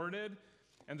recorded,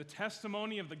 and the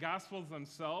testimony of the Gospels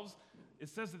themselves, it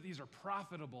says that these are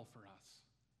profitable for us,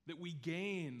 that we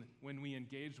gain when we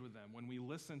engage with them, when we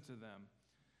listen to them.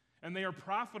 And they are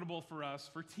profitable for us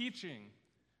for teaching,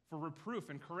 for reproof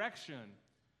and correction,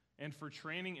 and for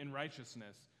training in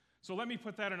righteousness. So let me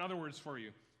put that in other words for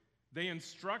you. They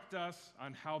instruct us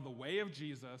on how the way of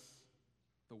Jesus,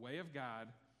 the way of God,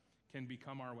 can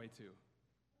become our way too,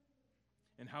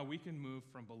 and how we can move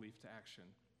from belief to action.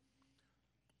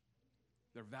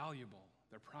 They're valuable.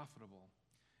 They're profitable.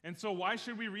 And so why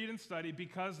should we read and study?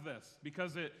 Because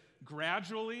it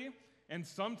gradually and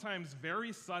sometimes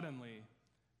very suddenly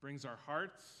brings our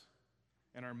hearts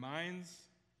and our minds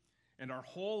and our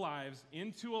whole lives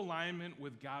into alignment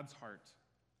with God's heart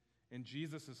and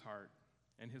Jesus' heart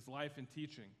and his life and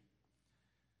teaching.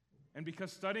 And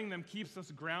because studying them keeps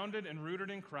us grounded and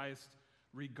rooted in Christ,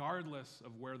 regardless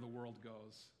of where the world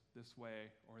goes, this way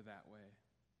or that way.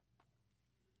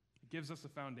 It gives us a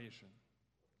foundation.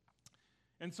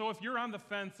 And so if you're on the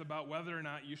fence about whether or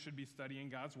not you should be studying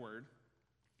God's word,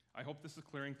 I hope this is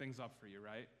clearing things up for you,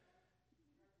 right?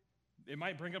 It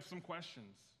might bring up some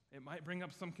questions. It might bring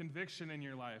up some conviction in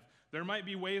your life. There might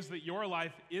be ways that your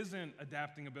life isn't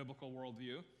adapting a biblical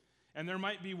worldview, and there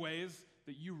might be ways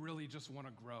that you really just want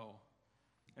to grow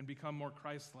and become more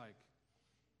Christ-like.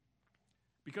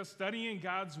 Because studying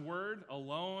God's word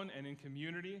alone and in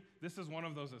community, this is one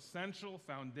of those essential,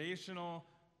 foundational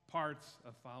parts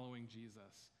of following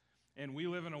Jesus. And we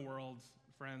live in a world,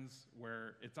 friends,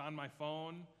 where it's on my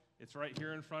phone, it's right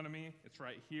here in front of me, it's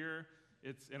right here,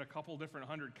 it's in a couple different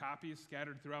 100 copies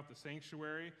scattered throughout the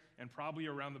sanctuary and probably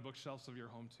around the bookshelves of your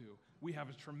home too. We have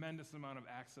a tremendous amount of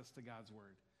access to God's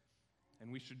Word,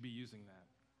 and we should be using that.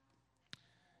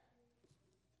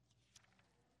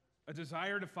 A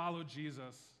desire to follow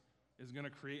Jesus is going to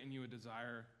create in you a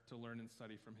desire to learn and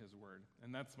study from His Word,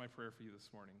 and that's my prayer for you this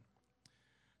morning.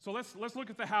 So let's look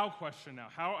at the how question now.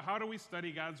 How do we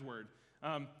study God's Word?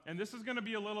 And this is going to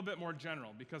be a little bit more general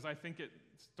because I think it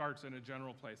starts in a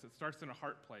general place. It starts in a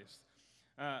heart place.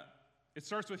 It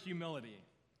starts with humility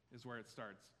is where it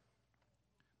starts.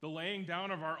 The laying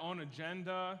down of our own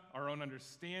agenda, our own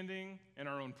understanding, and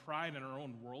our own pride and our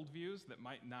own worldviews that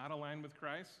might not align with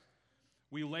Christ.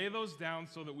 We lay those down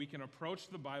so that we can approach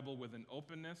the Bible with an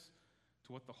openness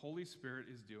to what the Holy Spirit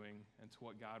is doing and to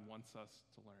what God wants us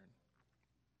to learn.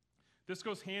 This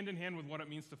goes hand in hand with what it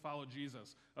means to follow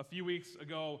Jesus. A few weeks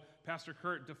ago, Pastor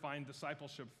Kurt defined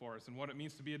discipleship for us and what it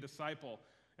means to be a disciple.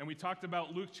 And we talked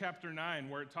about Luke chapter 9,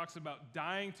 where it talks about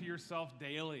dying to yourself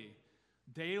daily.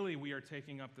 Daily we are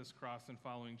taking up this cross and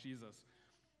following Jesus.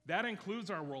 That includes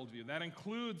our worldview. That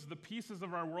includes the pieces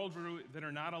of our worldview that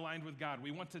are not aligned with God.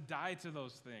 We want to die to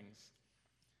those things.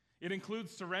 It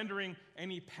includes surrendering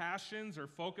any passions or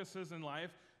focuses in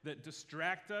life that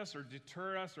distract us or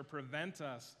deter us or prevent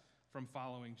us from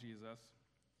following Jesus.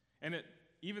 And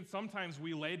even sometimes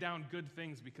we lay down good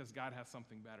things because God has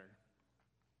something better.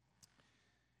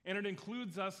 And it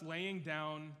includes us laying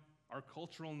down our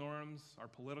cultural norms, our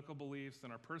political beliefs,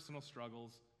 and our personal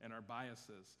struggles and our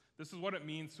biases. This is what it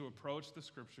means to approach the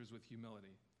Scriptures with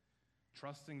humility,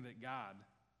 trusting that God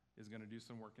is going to do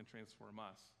some work and transform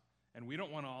us. And we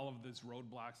don't want all of these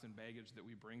roadblocks and baggage that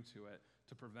we bring to it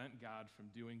to prevent God from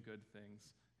doing good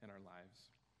things in our lives.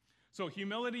 So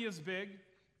humility is big.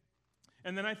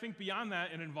 And then I think beyond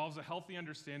that, it involves a healthy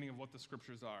understanding of what the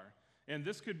Scriptures are. And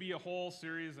this could be a whole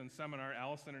series and seminar.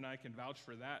 Allison and I can vouch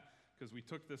for that because we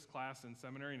took this class in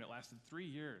seminary and it lasted 3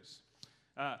 years.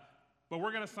 But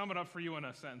we're going to sum it up for you in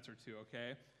a sentence or two,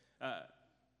 okay?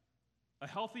 A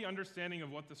healthy understanding of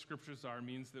what the Scriptures are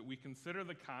means that we consider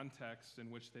the context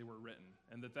in which they were written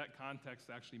and that context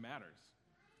actually matters.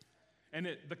 And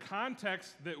the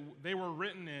context that they were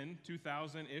written in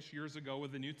 2,000-ish years ago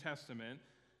with the New Testament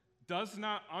does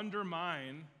not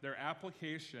undermine their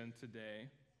application today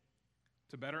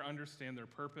to better understand their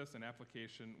purpose and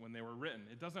application when they were written.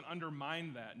 It doesn't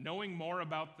undermine that. Knowing more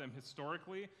about them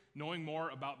historically, knowing more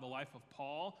about the life of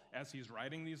Paul as he's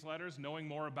writing these letters, knowing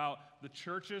more about the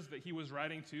churches that he was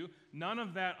writing to, none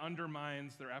of that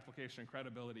undermines their application and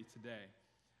credibility today.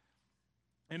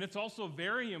 And it's also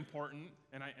very important,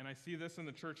 and I see this in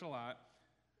the church a lot,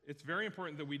 it's very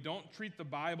important that we don't treat the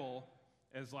Bible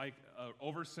as like an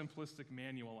oversimplistic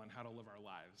manual on how to live our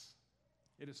lives.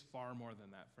 It is far more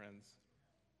than that, friends.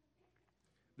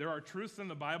 There are truths in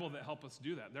the Bible that help us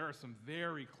do that. There are some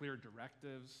very clear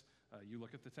directives. You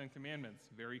look at the Ten Commandments,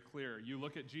 very clear. You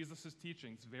look at Jesus'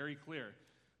 teachings, very clear.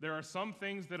 There are some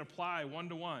things that apply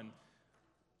one-to-one,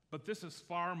 but this is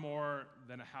far more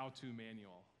than a how-to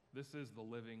manual. This is the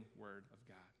living Word of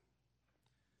God.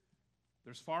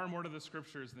 There's far more to the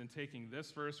Scriptures than taking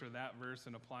this verse or that verse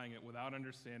and applying it without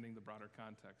understanding the broader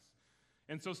context.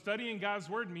 And so studying God's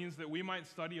Word means that we might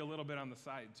study a little bit on the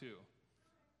side too,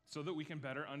 so that we can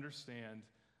better understand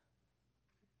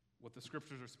what the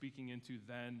Scriptures are speaking into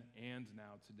then and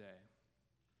now today.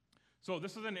 So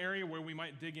this is an area where we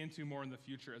might dig into more in the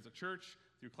future as a church,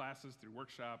 through classes, through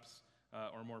workshops,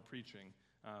 or more preaching.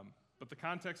 But the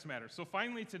context matters. So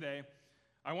finally today,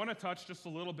 I want to touch just a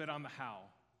little bit on the how.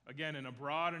 Again, in a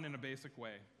broad and in a basic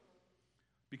way.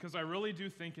 Because I really do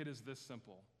think it is this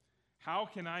simple. How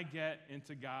can I get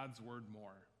into God's Word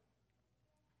more?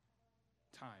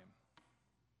 Time,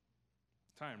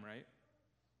 right?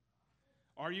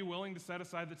 Are you willing to set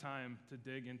aside the time to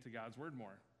dig into God's Word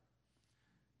more?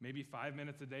 Maybe 5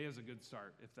 minutes a day is a good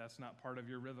start if that's not part of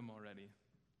your rhythm already.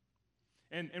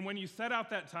 And when you set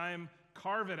out that time,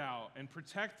 carve it out and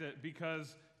protect it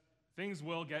because things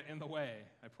will get in the way,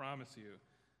 I promise you.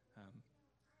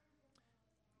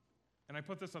 And I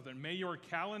put this up there. May your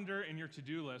calendar and your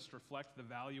to-do list reflect the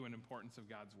value and importance of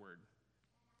God's Word.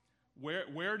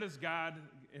 Where does God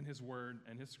in His Word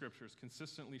and His Scriptures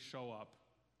consistently show up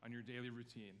on your daily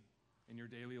routine, in your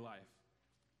daily life?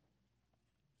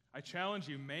 I challenge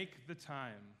you, make the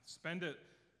time. Spend it,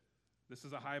 this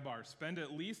is a high bar, spend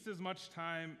at least as much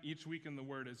time each week in the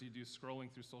Word as you do scrolling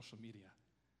through social media.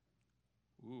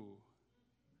 Ooh,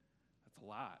 that's a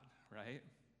lot, right?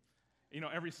 You know,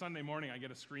 every Sunday morning I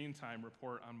get a screen time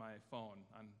report on my phone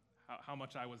on how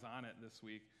much I was on it this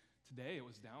week. Today it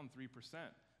was down 3%.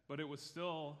 but it was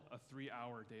still a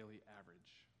 3-hour daily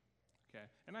average. Okay,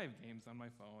 and I have games on my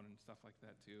phone and stuff like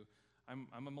that too. I'm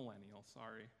a millennial,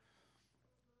 sorry.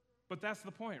 But that's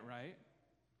the point, right?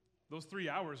 Those 3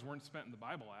 hours weren't spent in the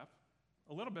Bible app.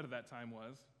 A little bit of that time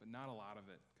was, but not a lot of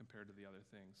it compared to the other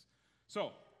things.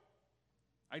 So,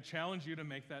 I challenge you to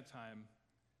make that time.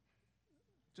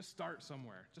 Just start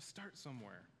somewhere. Just start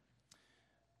somewhere.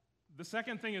 The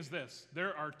second thing is this.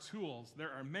 There are tools.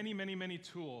 There are many, many, many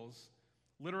tools,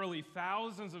 literally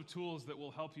thousands of tools that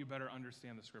will help you better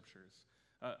understand the Scriptures.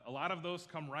 A lot of those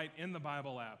come right in the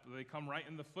Bible app. They come right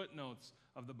in the footnotes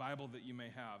of the Bible that you may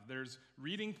have. There's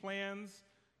reading plans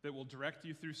that will direct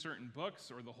you through certain books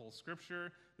or the whole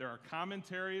Scripture. There are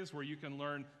commentaries where you can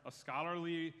learn a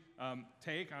scholarly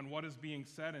take on what is being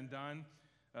said and done.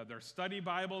 There are study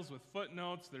Bibles with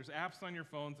footnotes. There's apps on your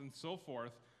phones and so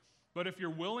forth. But if you're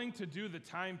willing to do the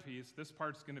time piece, this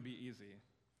part's going to be easy.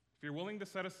 If you're willing to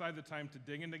set aside the time to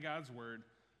dig into God's Word,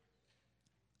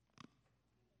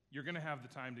 you're going to have the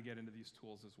time to get into these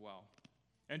tools as well.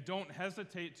 And don't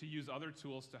hesitate to use other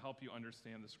tools to help you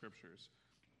understand the Scriptures.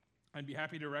 I'd be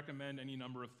happy to recommend any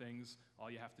number of things.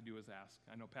 All you have to do is ask.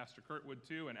 I know Pastor Kurt would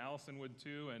too, and Allison would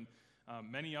too, and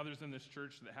many others in this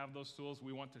church that have those tools.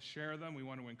 We want to share them. We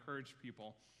want to encourage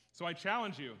people. So I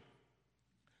challenge you,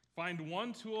 find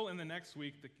one tool in the next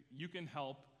week that you can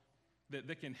help,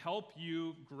 that can help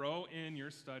you grow in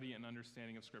your study and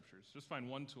understanding of Scriptures. Just find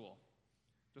one tool.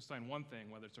 Just find one thing,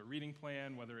 whether it's a reading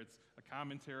plan, whether it's a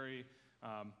commentary,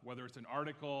 whether it's an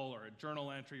article or a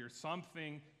journal entry or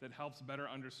something that helps better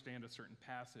understand a certain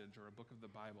passage or a book of the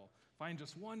Bible. Find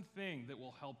just one thing that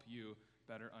will help you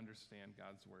better understand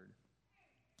God's Word.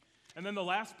 And then the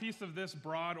last piece of this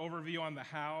broad overview on the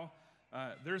how,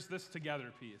 there's this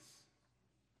together piece.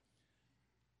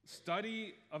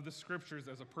 Study of the Scriptures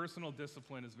as a personal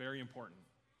discipline is very important,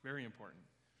 very important.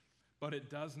 But it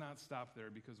does not stop there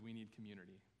because we need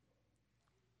community.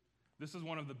 This is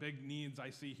one of the big needs I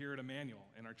see here at Emmanuel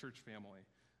in our church family.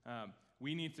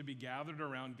 We need to be gathered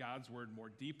around God's Word more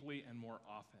deeply and more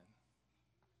often.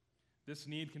 This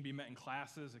need can be met in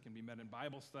classes. It can be met in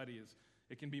Bible studies.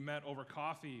 It can be met over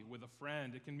coffee with a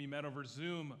friend. It can be met over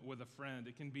Zoom with a friend.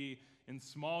 It can be in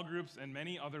small groups and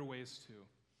many other ways too.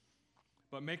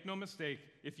 But make no mistake,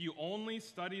 if you only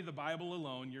study the Bible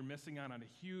alone, you're missing out on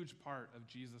a huge part of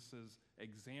Jesus'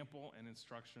 example and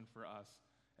instruction for us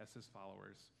as his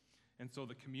followers. And so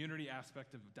the community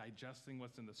aspect of digesting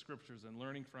what's in the Scriptures and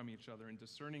learning from each other and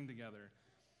discerning together,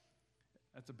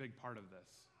 that's a big part of this.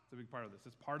 It's a big part of this.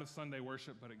 It's part of Sunday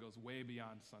worship, but it goes way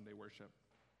beyond Sunday worship.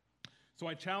 So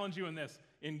I challenge you in this.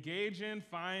 Engage in,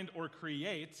 find, or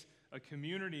create a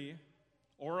community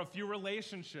or a few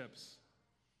relationships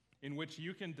in which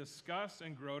you can discuss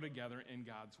and grow together in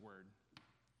God's Word.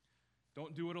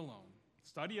 Don't do it alone.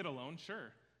 Study it alone,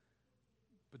 sure,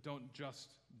 but don't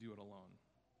just do it alone.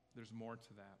 There's more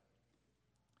to that.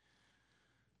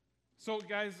 So,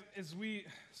 guys, as we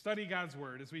study God's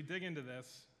Word, as we dig into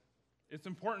this, it's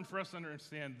important for us to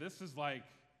understand this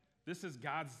is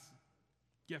God's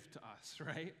gift to us,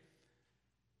 right?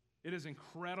 It is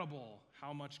incredible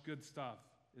how much good stuff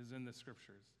is in the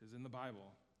Scriptures, is in the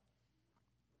Bible.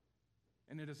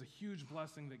 And it is a huge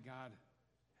blessing that God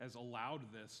has allowed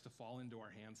this to fall into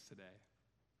our hands today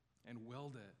and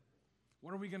willed it.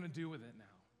 What are we going to do with it now?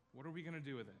 What are we going to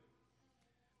do with it?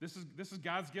 This is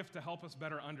God's gift to help us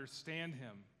better understand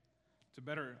him, to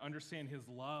better understand his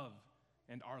love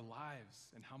and our lives,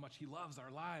 and how much he loves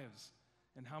our lives,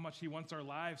 and how much he wants our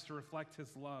lives to reflect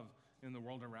his love in the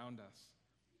world around us.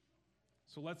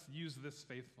 So let's use this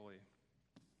faithfully.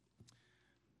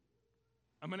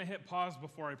 I'm going to hit pause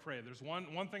before I pray. There's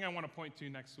one thing I want to point to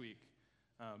next week.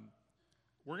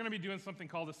 We're going to be doing something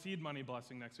called a seed money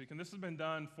blessing next week, and this has been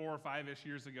done 4 or 5-ish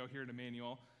years ago here at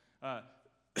Emmanuel.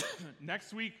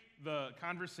 Next week, the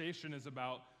conversation is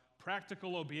about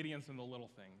practical obedience in the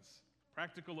little things.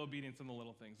 Practical obedience in the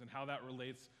little things, and how that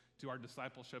relates to our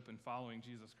discipleship and following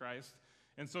Jesus Christ.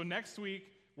 And so next week,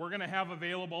 we're going to have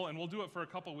available, and we'll do it for a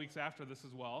couple weeks after this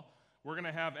as well, we're going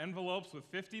to have envelopes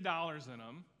with $50 in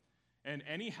them. And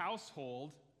any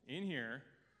household in here,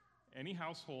 any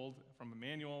household from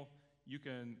Emmanuel, you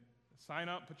can sign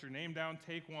up, put your name down,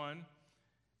 take one,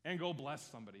 and go bless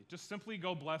somebody. Just simply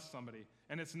go bless somebody.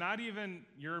 And it's not even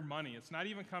your money. It's not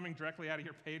even coming directly out of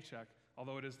your paycheck,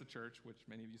 although it is the church, which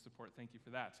many of you support. Thank you for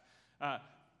that.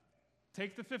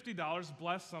 Take the $50,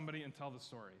 bless somebody, and tell the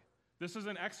story. This is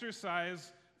an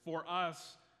exercise for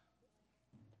us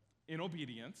in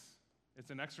obedience. It's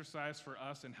an exercise for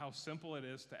us in how simple it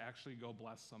is to actually go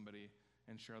bless somebody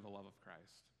and share the love of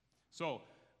Christ. So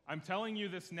I'm telling you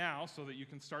this now so that you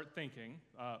can start thinking.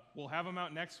 We'll have them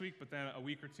out next week, but then a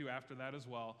week or two after that as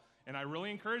well. And I really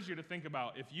encourage you to think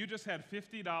about, if you just had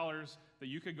 $50 that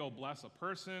you could go bless a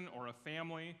person or a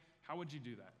family, how would you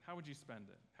do that? How would you spend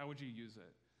it? How would you use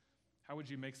it? How would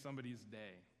you make somebody's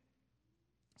day?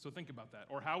 So think about that.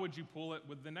 Or how would you pool it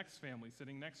with the next family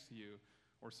sitting next to you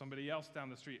or somebody else down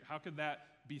the street? How could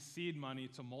that be seed money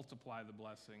to multiply the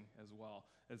blessing as well?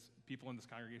 As people in this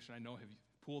congregation I know have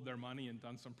pooled their money and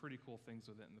done some pretty cool things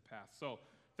with it in the past. So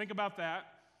think about that,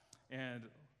 and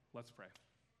let's pray.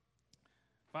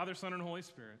 Father, Son, and Holy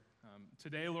Spirit,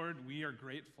 today, Lord, we are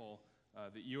grateful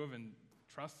that you have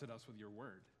entrusted us with your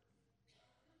word.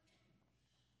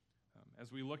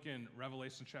 As we look in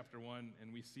Revelation chapter 1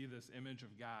 and we see this image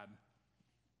of God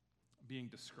being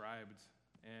described,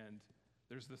 and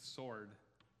there's this sword,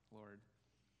 Lord,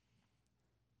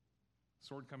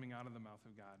 sword coming out of the mouth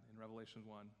of God in Revelation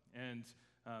 1. And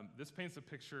this paints a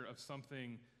picture of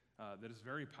something that is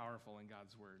very powerful in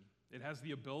God's word. It has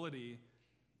the ability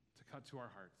to cut to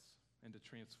our hearts and to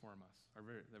transform us,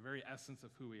 the very essence of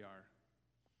who we are.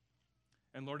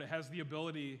 And Lord, it has the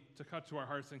ability to cut to our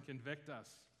hearts and convict us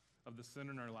of the sin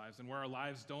in our lives and where our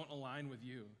lives don't align with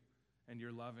you and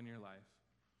your love in your life.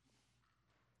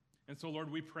 And so,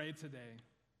 Lord, we pray today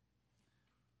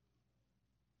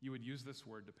you would use this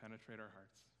word to penetrate our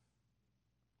hearts,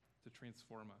 to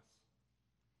transform us.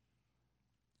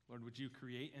 Lord, would you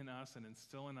create in us and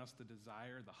instill in us the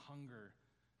desire, the hunger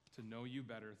to know you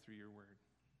better through your word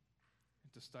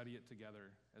and to study it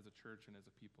together as a church and as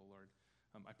a people, Lord.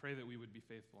 I pray that we would be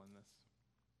faithful in this.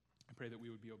 I pray that we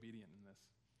would be obedient in this.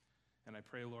 And I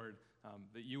pray, Lord,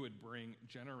 that you would bring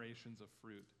generations of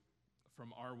fruit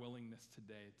from our willingness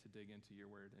today to dig into your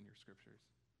word and your scriptures.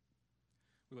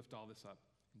 We lift all this up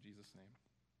in Jesus' name.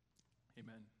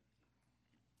 Amen.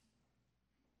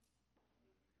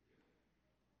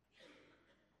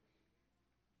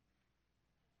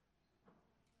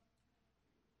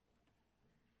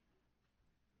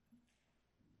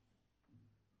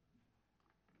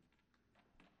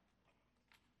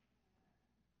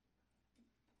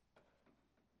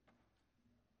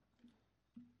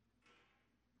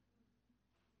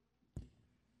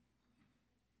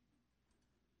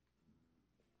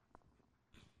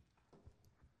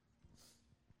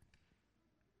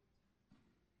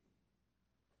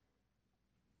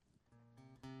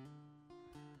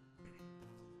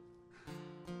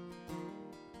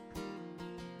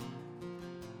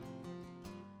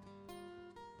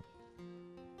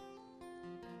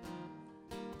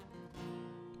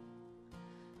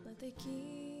 The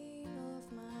king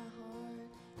of my heart,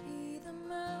 be the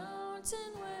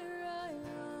mountain where I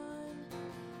run,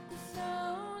 the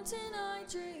fountain I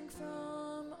drink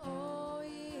from, oh,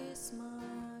 he is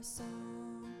my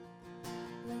song.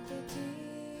 Let the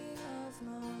king of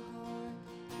my heart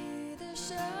be the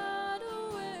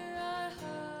shadow where I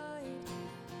hide,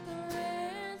 the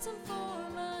ransom for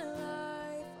my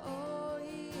life, oh,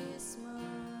 he is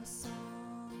my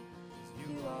song.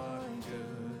 You are good.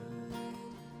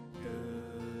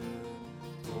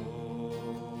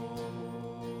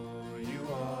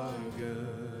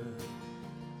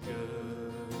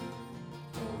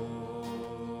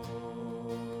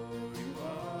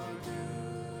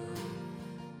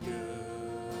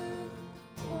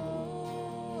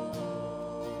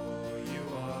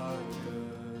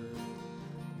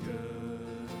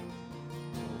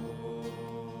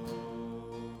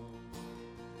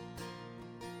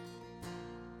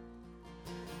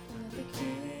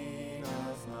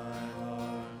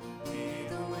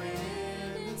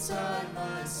 Inside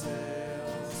my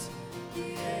sails,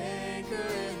 the anchor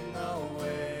in the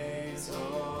waves,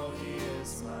 oh, he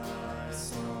is my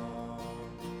song.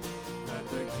 Let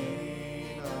the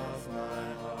king of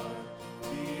my heart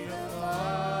be the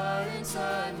fire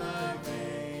inside my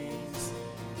veins,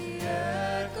 the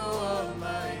echo of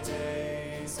my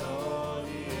days, oh,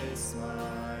 he is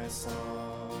my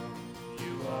song.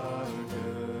 You are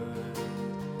good,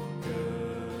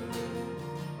 good,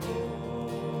 oh.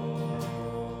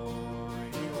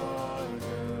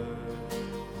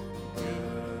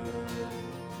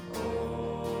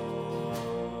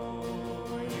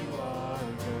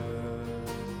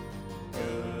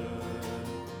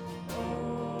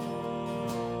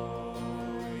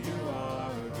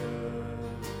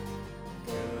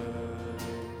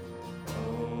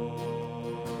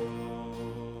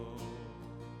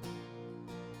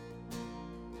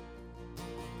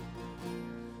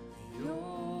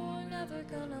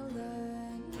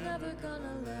 Never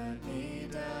gonna let me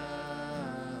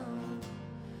down.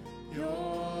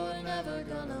 You're never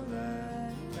gonna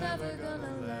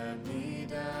let me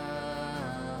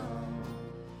down.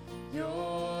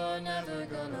 You're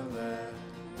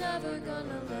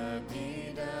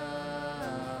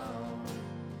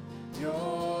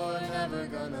never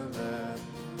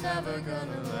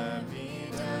gonna let me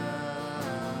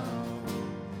down.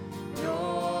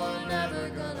 You're never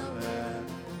gonna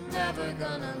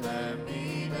let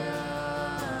me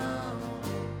down.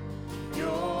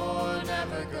 You're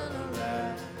never gonna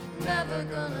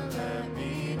let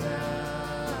me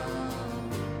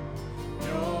down.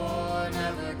 You're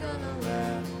never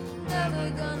gonna let me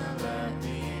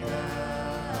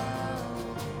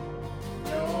down.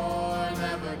 You're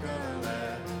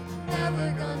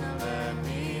never gonna let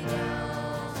me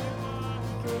down.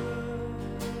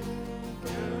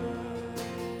 Good.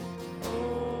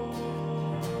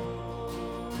 Oh,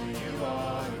 you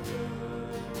are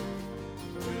good.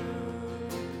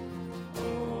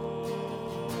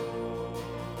 Oh,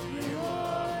 you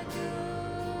are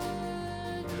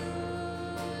good.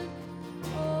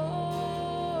 Oh,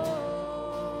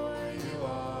 you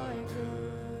are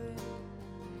good.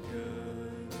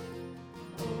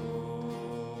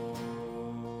 Oh.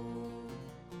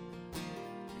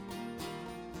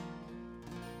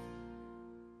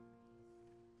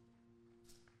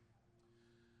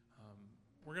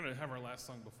 We're going to have our last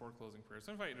song before closing prayer.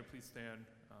 So I invite you to please stand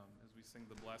as we sing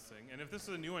the blessing. And if this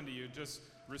is a new one to you, just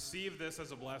receive this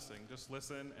as a blessing. Just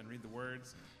listen and read the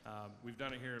words. We've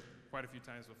done it here quite a few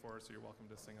times before, so you're welcome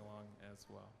to sing along as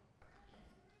well.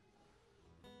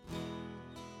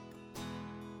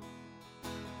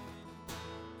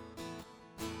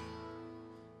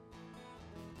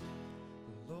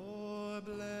 Lord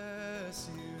bless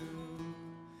you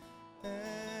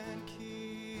and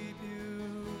keep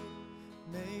you,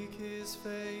 make his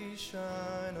face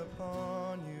shine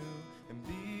upon you and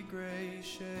be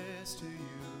gracious to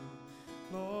you.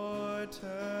 Lord,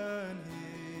 turn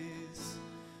his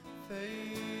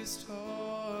face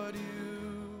toward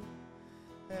you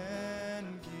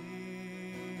and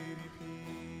give you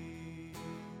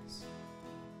peace.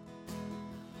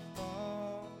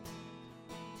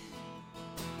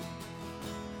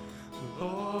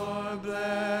 Lord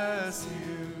bless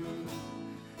you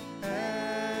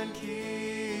and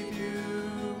keep you,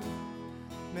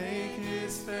 make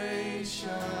his face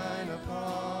shine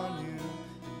upon you,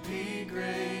 be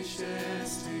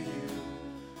gracious to you.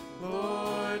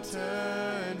 Lord,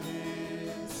 turn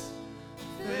his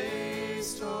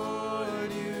face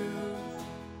toward you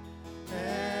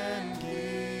and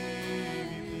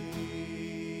give you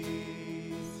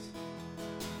peace.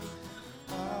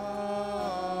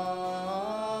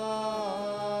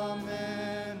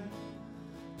 Amen.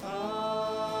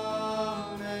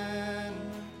 Amen.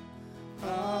 Amen.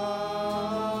 Amen.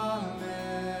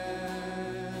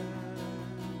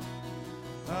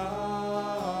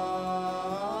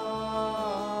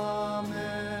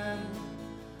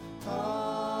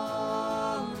 Amen.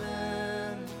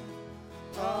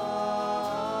 Amen.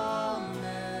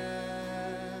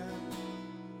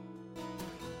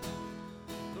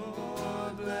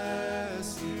 Lord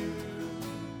bless you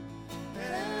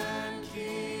and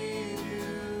keep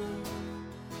you,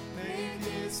 make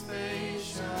his face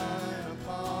shine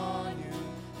upon you,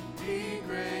 be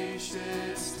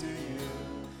gracious to you.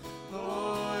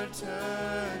 Lord,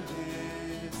 turn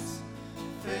his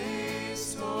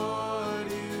face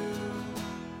toward you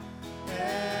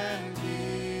and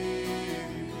give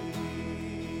you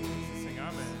peace. Sing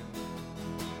amen.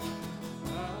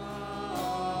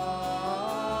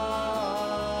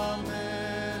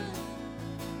 Amen.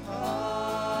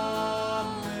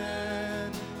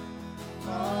 Amen.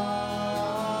 Amen.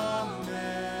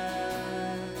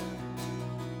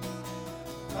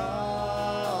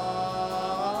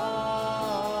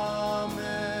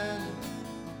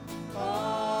 Amen. Amen.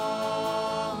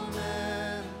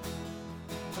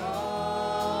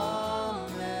 Amen.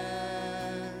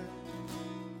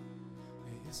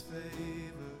 May his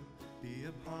favor be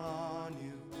upon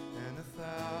you and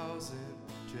 1,000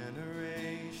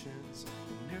 generations,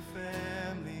 and your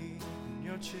family, and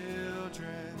your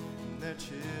children, and their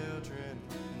children,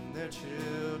 and their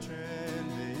children.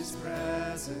 May his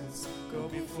presence go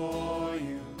before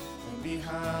you, and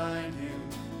behind you,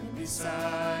 and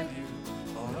beside you,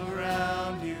 all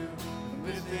around you, and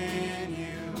within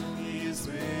you. He is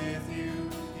with you,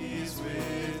 he is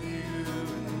with you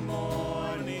in the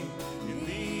morning, in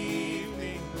the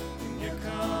evening, when you're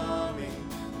coming,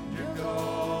 when you're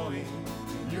going,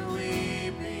 when you're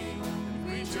weeping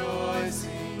and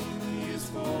rejoicing. He is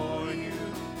for you,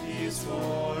 he is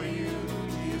for you,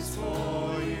 he is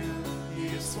for you, he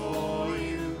is for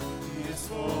you, he is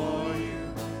for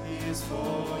you, he is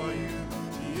for you,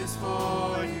 he is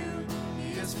for you,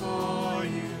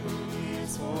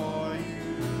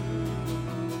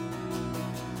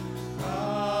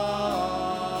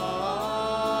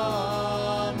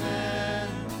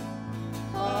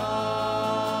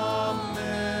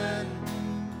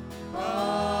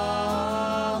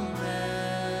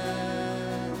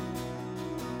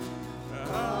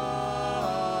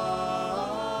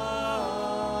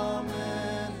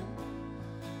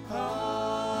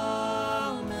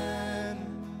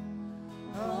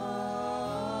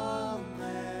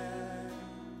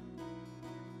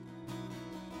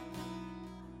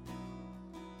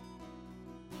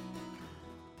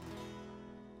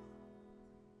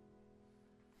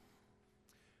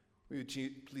 Will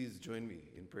you please join me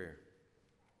in prayer?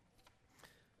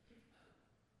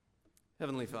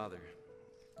 Heavenly Father,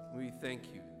 we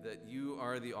thank you that you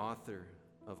are the author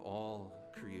of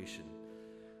all creation.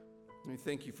 We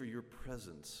thank you for your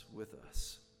presence with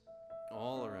us,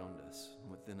 all around us,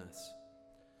 and within us.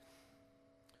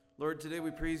 Lord, today we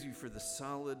praise you for the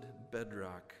solid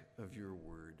bedrock of your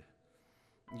word.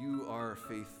 You are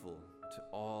faithful to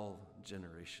all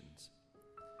generations.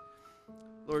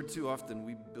 Lord, too often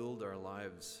we build our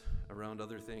lives around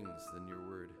other things than your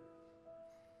word.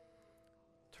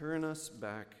 Turn us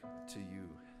back to you.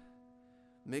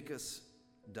 Make us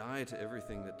die to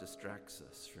everything that distracts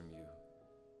us from you.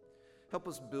 Help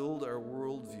us build our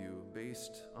worldview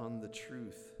based on the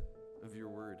truth of your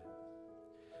word.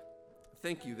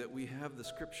 Thank you that we have the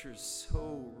scriptures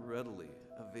so readily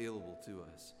available to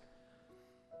us.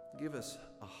 Give us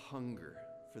a hunger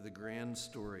for the grand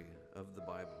story of the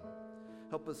Bible.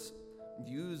 Help us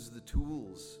use the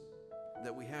tools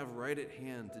that we have right at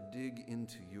hand to dig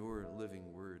into your living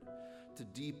word, to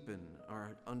deepen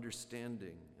our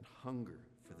understanding and hunger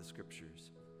for the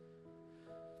scriptures.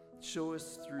 Show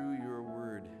us through your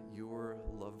word your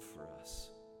love for us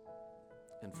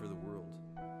and for the world,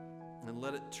 and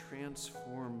let it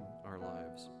transform our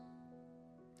lives.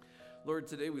 Lord,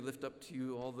 today we lift up to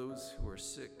you all those who are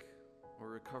sick or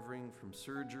recovering from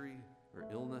surgery or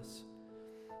illness.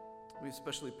 We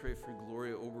especially pray for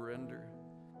Gloria Oberender,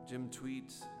 Jim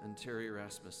Tweet, and Terry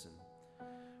Rasmussen.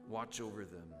 Watch over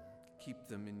them, keep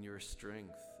them in your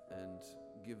strength, and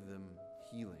give them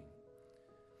healing.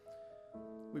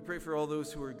 We pray for all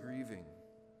those who are grieving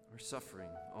or suffering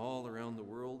all around the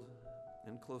world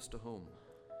and close to home.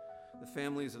 The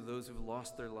families of those who've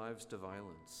lost their lives to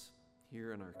violence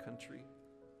here in our country,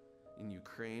 in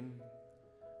Ukraine,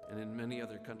 and in many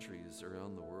other countries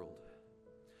around the world.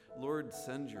 Lord,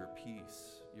 send your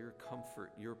peace, your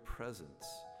comfort, your presence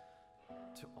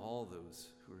to all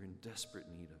those who are in desperate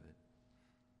need of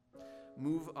it.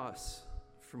 Move us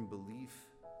from belief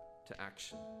to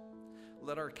action.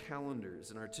 Let our calendars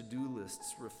and our to-do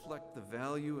lists reflect the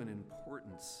value and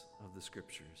importance of the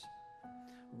scriptures.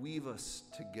 Weave us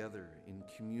together in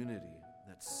community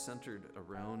that's centered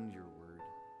around your word.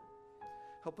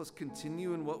 Help us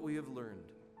continue in what we have learned,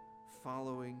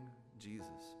 following Jesus.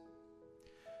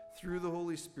 Through the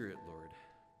Holy Spirit, Lord,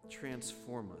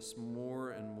 transform us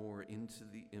more and more into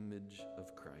the image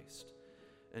of Christ,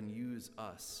 and use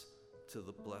us to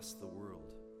bless the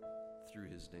world through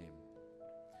his name.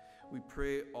 We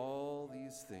pray all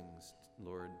these things,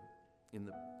 Lord,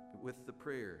 with the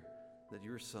prayer that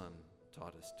your Son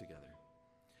taught us together.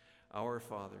 Our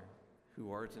Father,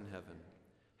 who art in heaven,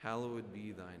 hallowed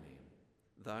be thy name.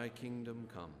 Thy kingdom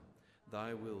come,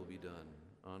 thy will be done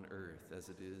on earth as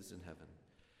it is in heaven.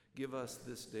 Give us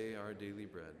this day our daily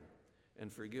bread, and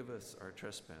forgive us our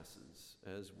trespasses,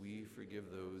 as we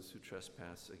forgive those who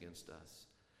trespass against us.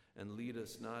 And lead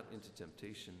us not into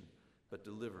temptation, but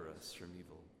deliver us from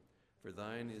evil. For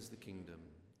thine is the kingdom,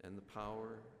 and the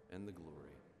power, and the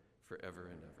glory, forever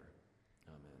and ever.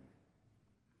 Amen.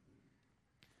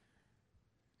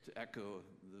 To echo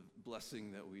the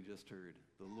blessing that we just heard,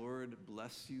 the Lord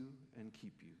bless you and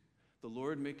keep you. The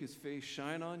Lord make his face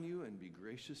shine on you and be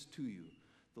gracious to you.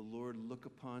 The Lord look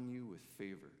upon you with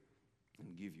favor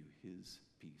and give you his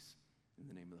peace. In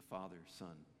the name of the Father,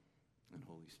 Son, and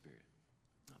Holy Spirit.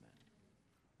 Amen.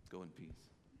 Go in peace.